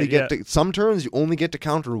 That's you only right, get to, some turns you only get to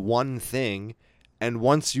counter one thing, and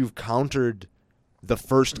once you've countered the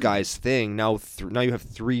first guy's thing, now you have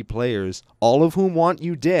 3 players, all of whom want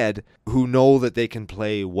you dead, who know that they can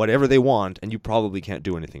play whatever they want, and you probably can't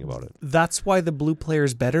do anything about it. That's why the blue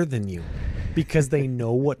player's better than you. Because they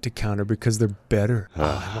know what to counter because they're better.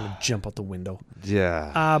 I want to jump out the window.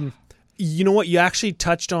 Yeah. You know what? You actually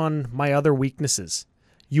touched on my other weaknesses.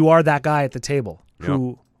 You are that guy at the table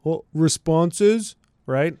who responses,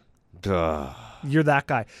 right? Duh. You're that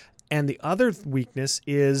guy. And the other weakness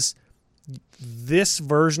is this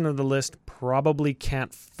version of the list probably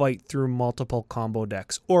can't fight through multiple combo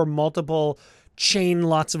decks or multiple chain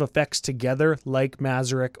lots of effects together like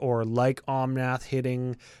Mazarek or like Omnath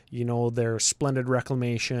hitting, their Splendid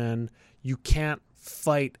Reclamation. You can't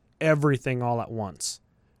fight everything all at once,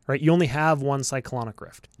 right? You only have one Cyclonic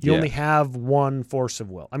Rift. You only have one Force of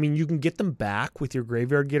Will. I mean, you can get them back with your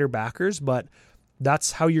Graveyard Gator backers, but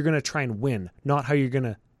that's how you're going to try and win, not how you're going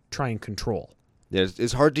to try and control. Yeah,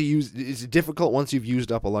 it's hard to use. It's difficult once you've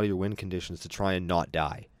used up a lot of your win conditions to try and not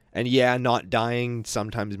die. And yeah, not dying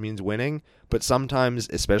sometimes means winning, but sometimes,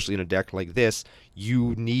 especially in a deck like this,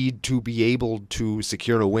 you need to be able to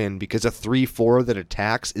secure a win because a 3/4 that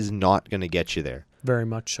attacks is not going to get you there. Very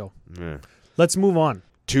much so. Yeah. Let's move on.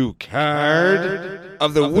 To card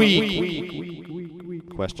of the week.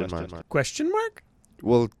 Question mark. Question mark?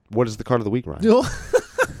 Well, what is the card of the week, Ryan?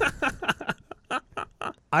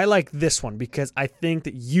 I like this one because I think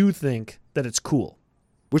that you think that it's cool.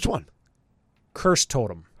 Which one? Curse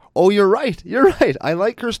Totem. Oh, you're right. You're right. I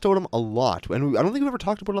like Curse Totem a lot. And I don't think we've ever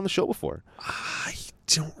talked about it on the show before. I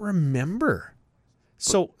don't remember.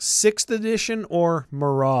 So, 6th edition or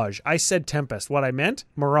Mirage? I said Tempest. What I meant?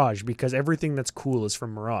 Mirage, because everything that's cool is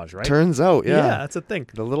from Mirage, right? Turns out, yeah. Yeah, that's a thing.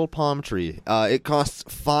 The little palm tree. It costs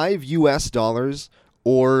 $5 US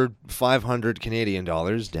or 500 Canadian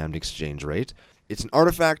dollars, damned exchange rate. It's an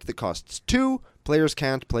artifact that costs 2. Players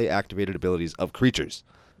can't play activated abilities of creatures.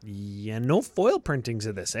 Yeah, no foil printings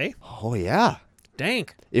of this, eh? Oh, yeah.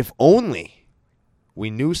 Dank. If only we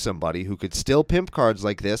knew somebody who could still pimp cards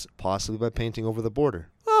like this, possibly by painting over the border.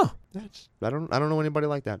 Oh. I don't know anybody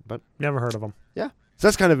like that, but Never heard of them. yeah. So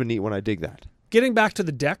that's kind of a neat one. I dig that. Getting back to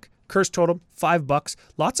the deck, Curse Totem, $5.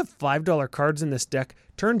 Lots of $5 cards in this deck.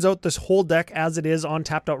 Turns out this whole deck, as it is on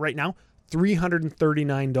tapped out right now,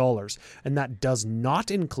 $339. And that does not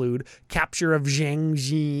include Capture of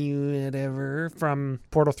Zhangji, whatever, from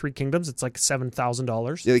Portal 3 Kingdoms. It's like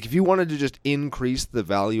 $7,000. Yeah, like if you wanted to just increase the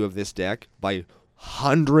value of this deck by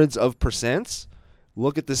hundreds of percents,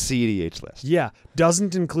 look at the CEDH list. Yeah,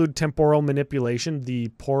 doesn't include Temporal Manipulation, the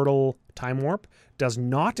Portal Time Warp. Does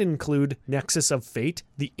not include Nexus of Fate,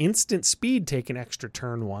 the instant speed take an extra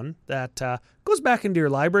turn 1 that goes back into your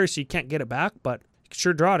library so you can't get it back, but you can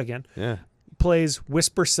sure draw it again. Yeah. Plays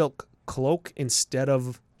Whisper Silk Cloak instead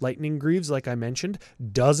of Lightning Greaves, like I mentioned.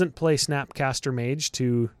 Doesn't play Snapcaster Mage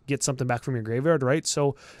to get something back from your graveyard, right?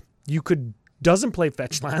 So doesn't play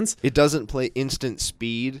Fetch Lands. It doesn't play instant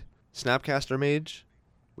speed Snapcaster Mage,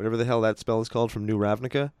 whatever the hell that spell is called from New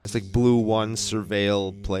Ravnica. It's like blue 1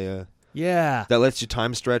 surveil play Yeah. that lets you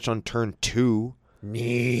time stretch on turn 2.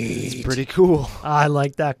 Neat. It's pretty cool. I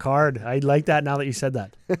like that card. I like that now that you said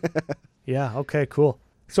that. Yeah, okay, cool.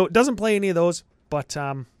 So it doesn't play any of those, but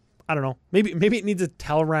I don't know. Maybe it needs a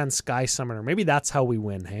Talran Sky Summoner. Maybe that's how we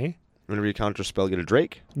win, hey? Whenever you counter spell, get a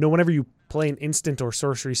Drake. No, whenever you play an instant or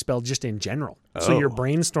sorcery spell just in general. So your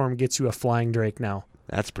Brainstorm gets you a Flying Drake now.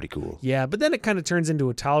 That's pretty cool. Yeah, but then it kind of turns into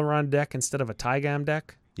a Talron deck instead of a Tygam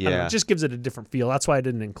deck. I don't know, Yeah. it just gives it a different feel. That's why I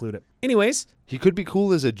didn't include it. Anyways, He could be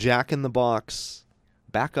cool as a Jack-in-the-Box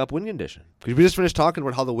backup win condition. Because we just finished talking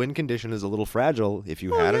about how the win condition is a little fragile. If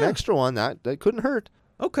you had an extra one, that couldn't hurt.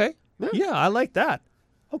 okay. Yeah, I like that.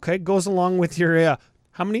 Okay, goes along with your,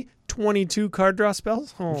 how many? 22 card draw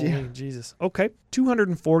spells? Holy Jesus. Okay,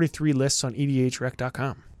 243 lists on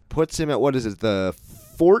edhrec.com. Puts him at, what is it, the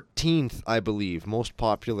 14th, I believe, most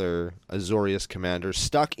popular Azorius commander,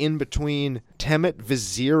 stuck in between Temet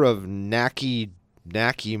Vizier of Nakimum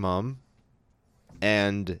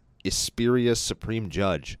and Ispiria's Supreme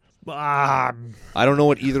Judge. I don't know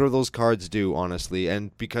what either of those cards do, honestly,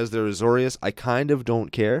 and because they're Azorius, I kind of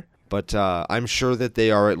don't care. But I'm sure that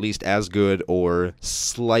they are at least as good or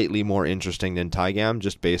slightly more interesting than Tygam,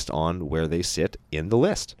 just based on where they sit in the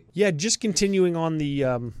list. Yeah, just continuing on the,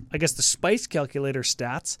 I guess the Spice Calculator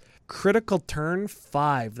stats. Critical turn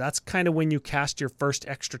 5. That's kind of when you cast your first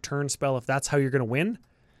extra turn spell, if that's how you're going to win.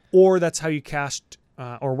 Or that's how you cast,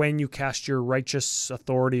 or when you cast your Righteous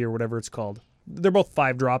Authority or whatever it's called. They're both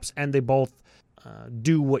 5 drops, and they both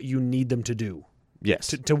do what you need them to do.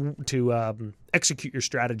 Yes. To execute your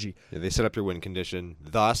strategy. Yeah, they set up your win condition.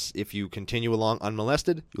 Thus, if you continue along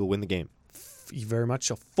unmolested, you'll win the game. Very much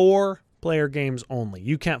so. 4-player games only.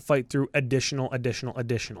 You can't fight through additional.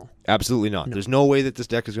 Absolutely not. No. There's no way that this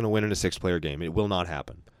deck is going to win in a 6-player game. It will not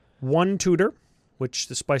happen. 1 tutor, which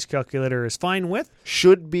the Spice Calculator is fine with.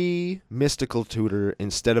 Should be Mystical Tutor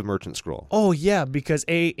instead of Merchant Scroll. Oh, yeah, because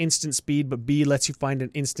A, instant speed, but B, lets you find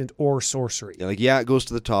an instant or sorcery. Yeah, it goes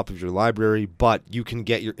to the top of your library, but you can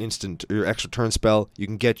get your instant, your extra turn spell. You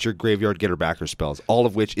can get your Graveyard Getter Backer spells, all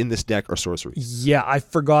of which in this deck are sorceries. Yeah, I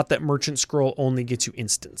forgot that Merchant Scroll only gets you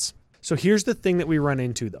instants. So here's the thing that we run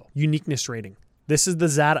into, though. Uniqueness rating. This is the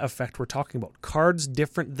Zada effect we're talking about. Cards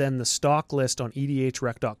different than the stock list on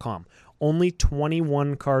edhrec.com. Only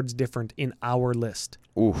 21 cards different in our list.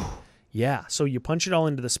 Ooh. Yeah, so you punch it all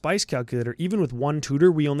into the Spice Calculator. Even with 1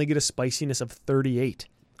 tutor, we only get a spiciness of 38.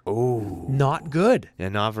 Oh. Not good. Yeah,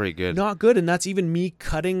 not very good. Not good, and that's even me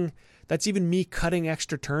cutting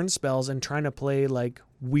extra turn spells and trying to play like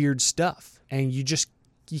weird stuff. And you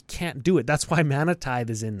can't do it. That's why Mana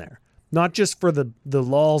Tithe is in there. Not just for the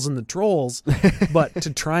lols and the trolls, but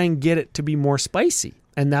to try and get it to be more spicy.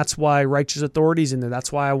 And that's why Righteous Authority's in there.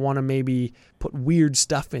 That's why I want to maybe put weird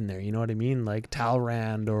stuff in there. You know what I mean? Like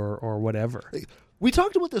Talrand or whatever. We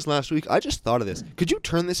talked about this last week. I just thought of this. Could you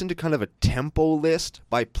turn this into kind of a tempo list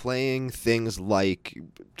by playing things like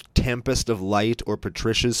Tempest of Light or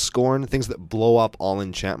Patricia's Scorn, things that blow up all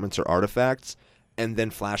enchantments or artifacts, and then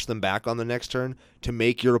flash them back on the next turn to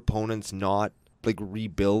make your opponents not like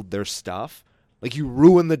rebuild their stuff? Like you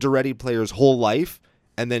ruin the Duretti player's whole life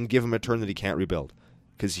and then give him a turn that he can't rebuild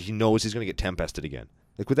because he knows he's going to get Tempested again.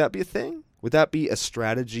 Like, would that be a thing? Would that be a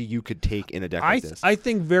strategy you could take in a deck like this? I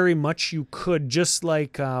think very much you could. Just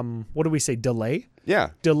like, what do we say, delay? Yeah.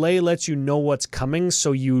 Delay lets you know what's coming,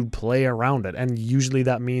 so you play around it. And usually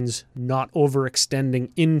that means not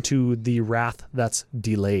overextending into the wrath that's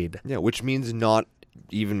delayed. Yeah, which means not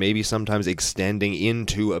even maybe sometimes extending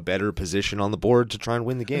into a better position on the board to try and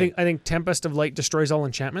win the game. I think Tempest of Light destroys all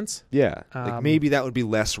enchantments. Yeah. Like maybe that would be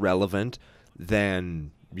less relevant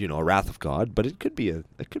than, a Wrath of God, but it could be a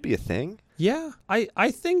thing. Yeah.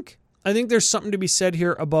 I think there's something to be said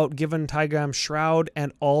here about giving Tygam Shroud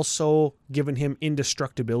and also giving him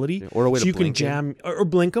indestructibility. Yeah, or a way so to you can blink jam or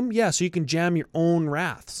blink him. Yeah, so you can jam your own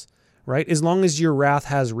wraths, right? As long as your wrath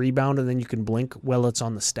has rebound and then you can blink while it's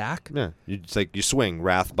on the stack. Yeah. It's like you swing,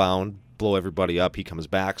 Wrath bound, blow everybody up, he comes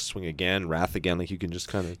back, swing again, Wrath again, like you can just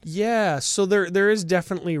kind of... Yeah, so there is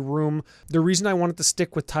definitely room. The reason I wanted to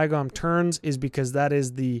stick with Tygam Turns is because that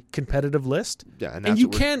is the competitive list. Yeah, and you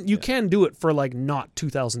can do it for like not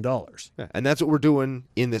 $2,000. Yeah, and that's what we're doing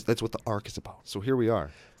in this. That's what the arc is about. So here we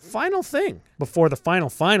are. Final thing. Before the final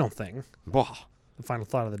thing, Whoa. the final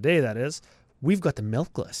thought of the day, that is, we've got the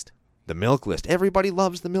milk list. The milk list. Everybody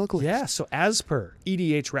loves the milk list. Yeah, so as per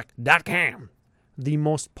edhrec.com, the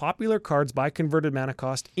most popular cards by converted mana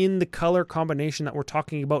cost in the color combination that we're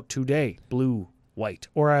talking about today. Blue, white,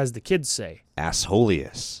 or as the kids say,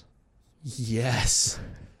 Assholius. Yes.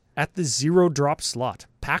 At the 0-drop slot,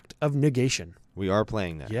 Pact of Negation. We are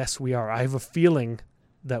playing that. Yes, we are. I have a feeling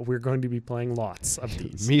that we're going to be playing lots of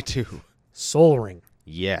these. Me too. Soul Ring.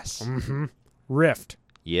 Yes. Mm-hmm. Rift.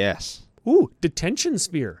 Yes. Ooh, Detention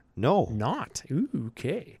Sphere. No. Not. Ooh,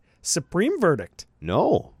 okay. Supreme Verdict.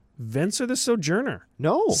 No. Venser the Sojourner.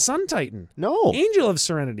 No. Sun Titan. No. Angel of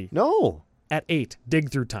Serenity. No. At 8,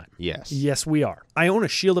 Dig Through Time. Yes. Yes, we are. I own a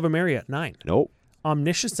Shield of Emeria at 9. Nope.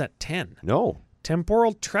 Omniscience at 10. No.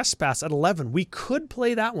 Temporal Trespass at 11. We could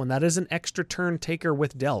play that one. That is an extra turn taker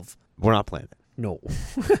with Delve. We're not playing it. No.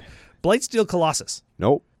 Blightsteel Colossus.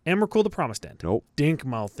 Nope. Emrakul the Promised End. Nope.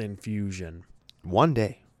 Dinkmouth Infusion. One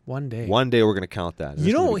day. One day. One day we're going to count that.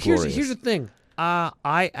 You know, here's the thing.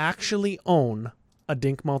 I actually own a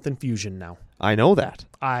Dinkmouth Infusion now. I know that.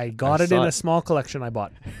 I got it in a small collection I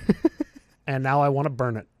bought. And now I want to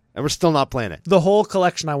burn it. And we're still not playing it. The whole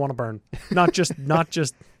collection I want to burn. Not just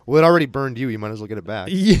Well, it already burned you. You might as well get it back.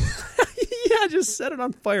 Yeah, just set it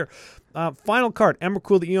on fire. Final card,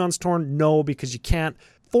 Emrakul the Eon's Torn. No, because you can't.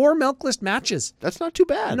 4 Milklist matches. That's not too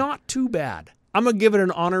bad. Not too bad. I'm going to give it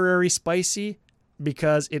an honorary spicy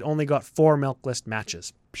because it only got 4 Milklist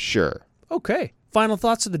matches. Sure. Okay. Final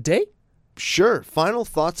thoughts of the day? Sure, final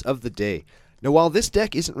thoughts of the day. Now, while this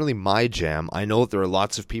deck isn't really my jam, I know that there are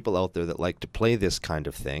lots of people out there that like to play this kind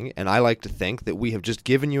of thing, and I like to think that we have just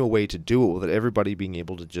given you a way to do it without everybody being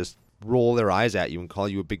able to just roll their eyes at you and call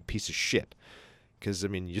you a big piece of shit. Because, I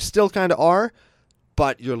mean, you still kind of are,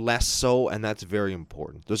 but you're less so, and that's very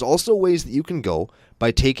important. There's also ways that you can go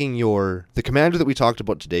by taking the commander that we talked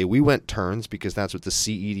about today. We went turns because that's what the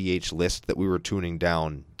CEDH list that we were tuning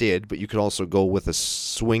down did, but you could also go with a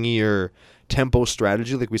swingier tempo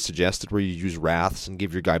strategy like we suggested, where you use wraths and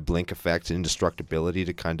give your guy blink effects and indestructibility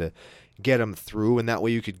to kind of get him through, and that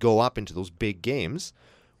way you could go up into those big games,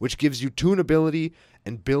 which gives you tunability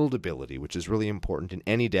and buildability, which is really important in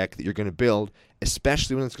any deck that you're going to build,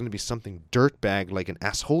 especially when it's going to be something dirtbag like an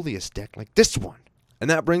Assholius deck like this one. And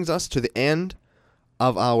that brings us to the end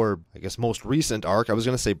of our, I guess, most recent arc. I was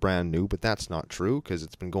going to say brand new, but that's not true because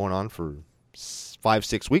it's been going on for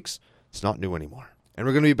 5-6 weeks. It's not new anymore. And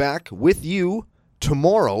we're going to be back with you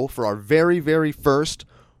tomorrow for our very, very first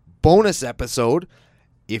bonus episode.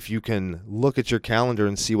 If you can look at your calendar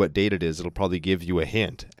and see what date it is, it'll probably give you a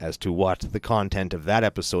hint as to what the content of that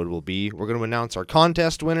episode will be. We're going to announce our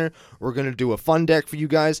contest winner. We're going to do a fun deck for you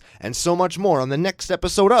guys, and so much more on the next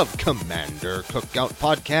episode of Commander Cookout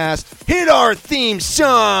Podcast. Hit our theme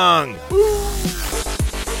song!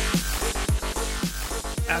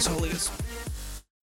 Assholius.